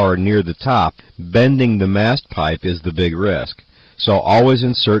the tower near the top, bending the mast pipe is the big risk. So always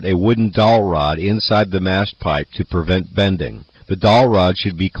insert a wooden dowel rod inside the mast pipe to prevent bending. The dowel rod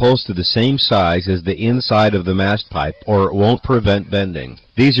should be close to the same size as the inside of the mast pipe, or it won't prevent bending.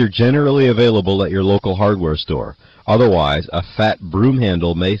 These are generally available at your local hardware store. Otherwise, a fat broom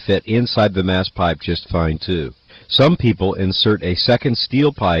handle may fit inside the mast pipe just fine too. Some people insert a second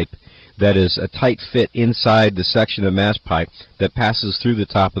steel pipe that is a tight fit inside the section of mast pipe that passes through the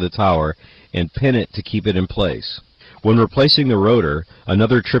top of the tower and pin it to keep it in place. When replacing the rotor,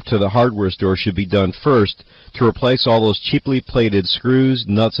 another trip to the hardware store should be done first to replace all those cheaply plated screws,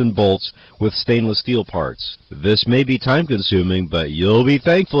 nuts, and bolts with stainless steel parts. This may be time-consuming, but you'll be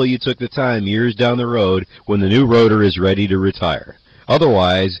thankful you took the time years down the road when the new rotor is ready to retire.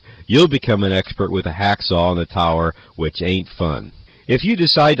 Otherwise, you'll become an expert with a hacksaw on the tower, which ain't fun. If you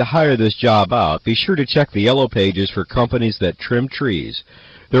decide to hire this job out, be sure to check the yellow pages for companies that trim trees.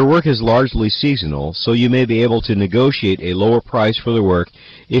 Their work is largely seasonal, so you may be able to negotiate a lower price for the work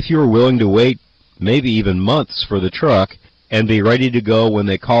if you are willing to wait maybe even months for the truck and be ready to go when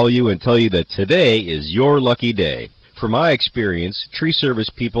they call you and tell you that today is your lucky day. From my experience, tree service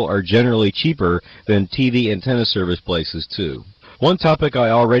people are generally cheaper than TV antenna service places too. One topic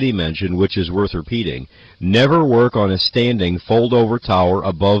I already mentioned, which is worth repeating: never work on a standing fold-over tower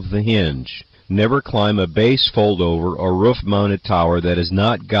above the hinge. Never climb a base fold-over or roof-mounted tower that is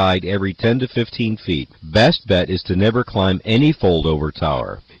not guyed every 10 to 15 feet. Best bet is to never climb any fold-over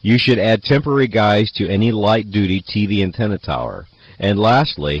tower. You should add temporary guys to any light-duty TV antenna tower. And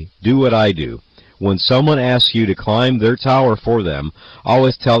lastly, do what I do. When someone asks you to climb their tower for them,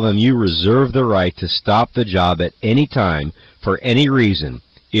 always tell them you reserve the right to stop the job at any time for any reason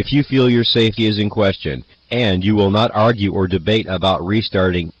if you feel your safety is in question, and you will not argue or debate about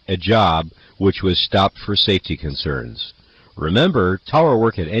restarting a job which was stopped for safety concerns. Remember, tower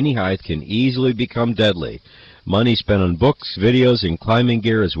work at any height can easily become deadly. Money spent on books, videos, and climbing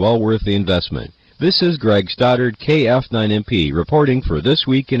gear is well worth the investment. This is Greg Stoddard, KF9MP, reporting for This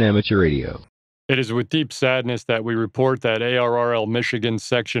Week in Amateur Radio. It is with deep sadness that we report that ARRL Michigan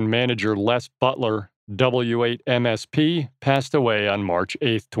Section Manager Les Butler, W8MSP, passed away on March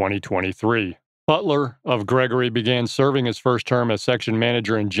 8, 2023. Butler of Gregory began serving his first term as section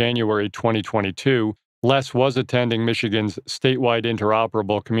manager in January 2022. Les was attending Michigan's statewide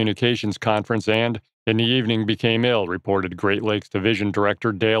interoperable communications conference and, in the evening, became ill, reported Great Lakes Division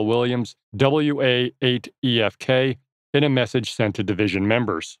Director Dale Williams, WA8EFK, in a message sent to division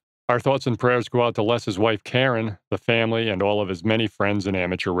members. Our thoughts and prayers go out to Les's wife Karen, the family, and all of his many friends in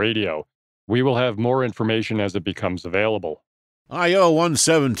amateur radio. We will have more information as it becomes available.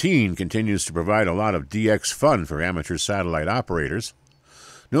 IO-117 continues to provide a lot of DX fun for amateur satellite operators.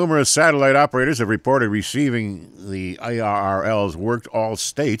 Numerous satellite operators have reported receiving the ARRL's Worked All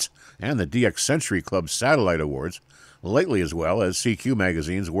States and the DX Century Club Satellite Awards, lately as well as CQ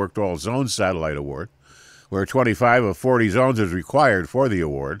Magazine's Worked All Zones Satellite Award, where 25 of 40 zones is required for the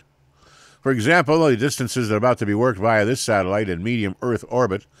award. For example, the distances that are about to be worked via this satellite in medium Earth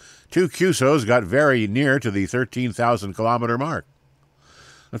orbit, 2 QSOs got very near to the 13,000-kilometer mark.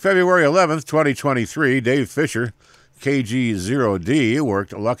 On February 11, 2023, Dave Fisher, KG0D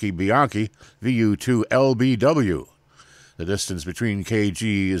worked Lucky Bianchi VU2LBW. The distance between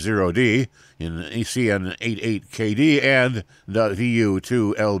KG0D in CN88KD and the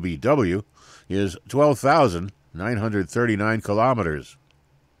VU2LBW is 12,939 kilometers.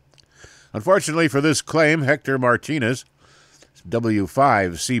 Unfortunately for this claim, Hector Martinez,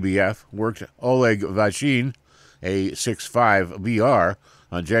 W5CBF, worked Oleg Vachin, A65BR,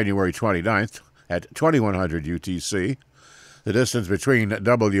 on January 29th at 2100 UTC. The distance between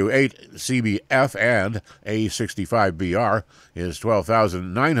W8CBF and A65BR is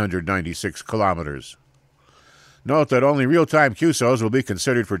 12,996 kilometers. Note that only real-time QSOs will be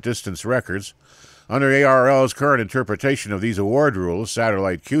considered for distance records. Under ARL's current interpretation of these award rules,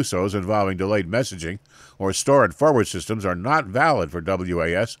 satellite QSOs involving delayed messaging or store and forward systems are not valid for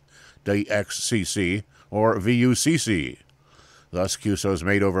WAS, DXCC, or VUCC. Thus, QSOs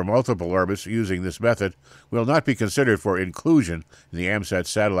made over multiple orbits using this method will not be considered for inclusion in the AMSAT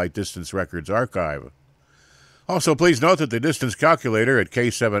Satellite Distance Records Archive. Also, please note that the distance calculator at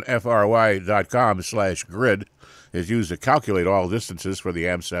k7fry.com/grid is used to calculate all distances for the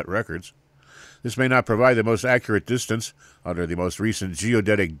AMSAT records. This may not provide the most accurate distance under the most recent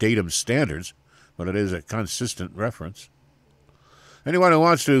geodetic datum standards, but it is a consistent reference. Anyone who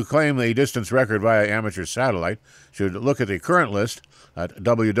wants to claim a distance record via amateur satellite should look at the current list at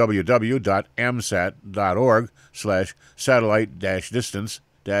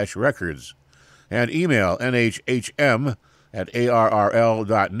www.amsat.org/satellite-distance-records and email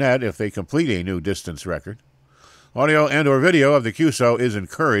nhhm@arrl.net if they complete a new distance record. Audio and or video of the QSO is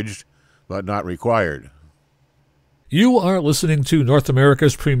encouraged but not required. You are listening to North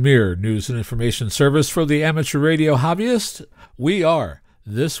America's premier news and information service for the amateur radio hobbyist. We are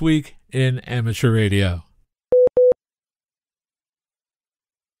This Week in Amateur Radio.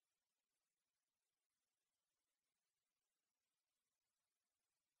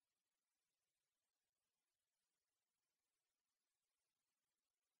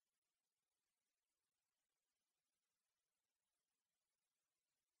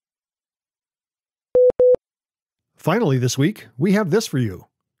 Finally this week, we have this for you.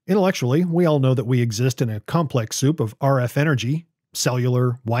 Intellectually, we all know that we exist in a complex soup of RF energy,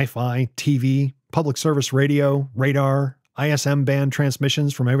 cellular, Wi-Fi, TV, public service radio, radar, ISM band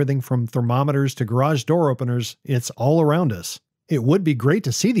transmissions from everything from thermometers to garage door openers. It's all around us. It would be great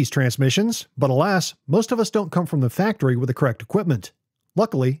to see these transmissions, but alas, most of us don't come from the factory with the correct equipment.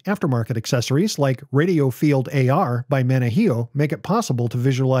 Luckily, aftermarket accessories like Radio Field AR by Manahio make it possible to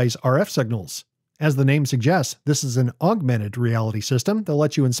visualize RF signals. As the name suggests, this is an augmented reality system that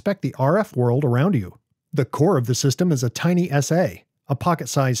lets you inspect the RF world around you. The core of the system is a tiny SA, a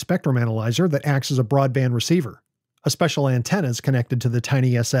pocket-sized spectrum analyzer that acts as a broadband receiver. A special antenna is connected to the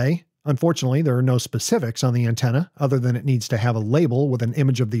tiny SA. Unfortunately, there are no specifics on the antenna other than it needs to have a label with an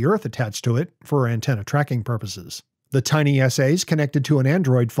image of the Earth attached to it for antenna tracking purposes. The tiny SA is connected to an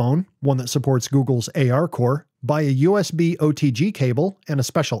Android phone, one that supports Google's AR core, by a USB OTG cable, and a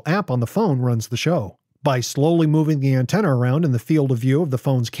special app on the phone runs the show. By slowly moving the antenna around in the field of view of the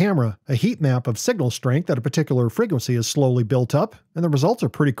phone's camera, a heat map of signal strength at a particular frequency is slowly built up, and the results are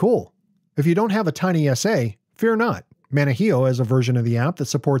pretty cool. If you don't have a tiny SA, fear not. Manahio has a version of the app that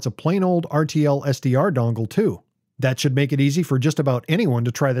supports a plain old RTL SDR dongle too. That should make it easy for just about anyone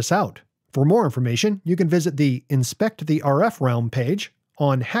to try this out. For more information, you can visit the Inspect the RF Realm page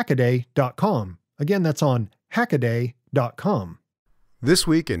on hackaday.com. Again, that's on hackaday.com. This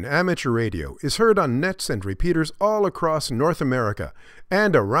Week in Amateur Radio is heard on nets and repeaters all across North America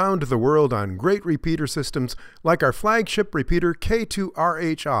and around the world on great repeater systems like our flagship repeater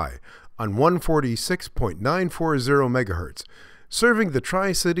K2RHI on 146.940 MHz, serving the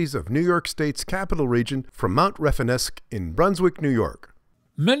Tri-Cities of New York State's capital region from Mount Refenesque in Brunswick, New York.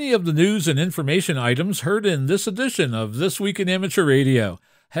 Many of the news and information items heard in this edition of This Week in Amateur Radio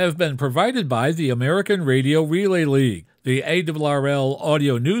have been provided by the American Radio Relay League, the ARRL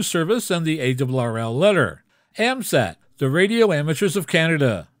Audio News Service, and the ARRL Letter, AMSAT, the Radio Amateurs of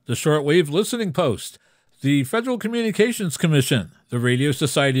Canada, the Shortwave Listening Post, the Federal Communications Commission, the Radio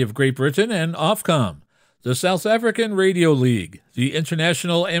Society of Great Britain, and Ofcom, the South African Radio League, the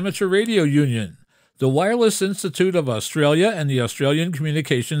International Amateur Radio Union, the Wireless Institute of Australia and the Australian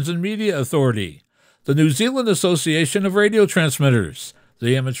Communications and Media Authority, the New Zealand Association of Radio Transmitters,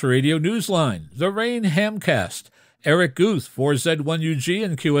 the Amateur Radio Newsline, the Rain Hamcast, Eric Guth, 4Z1UG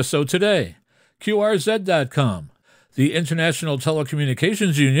and QSO Today, QRZ.com, the International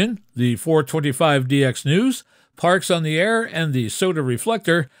Telecommunications Union, the 425DX News, Parks on the Air, and the Soda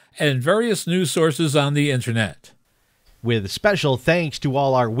Reflector, and various news sources on the Internet. With special thanks to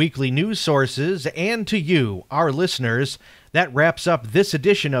all our weekly news sources and to you, our listeners, that wraps up this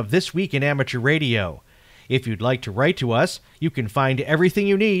edition of This Week in Amateur Radio. If you'd like to write to us, you can find everything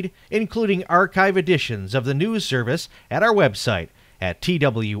you need, including archive editions of the news service, at our website at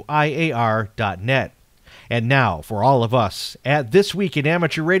twiar.net. And now, for all of us at This Week in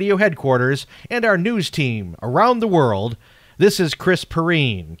Amateur Radio headquarters and our news team around the world, this is Chris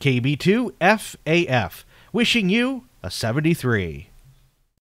Perrine, KB2FAF, wishing you a 73.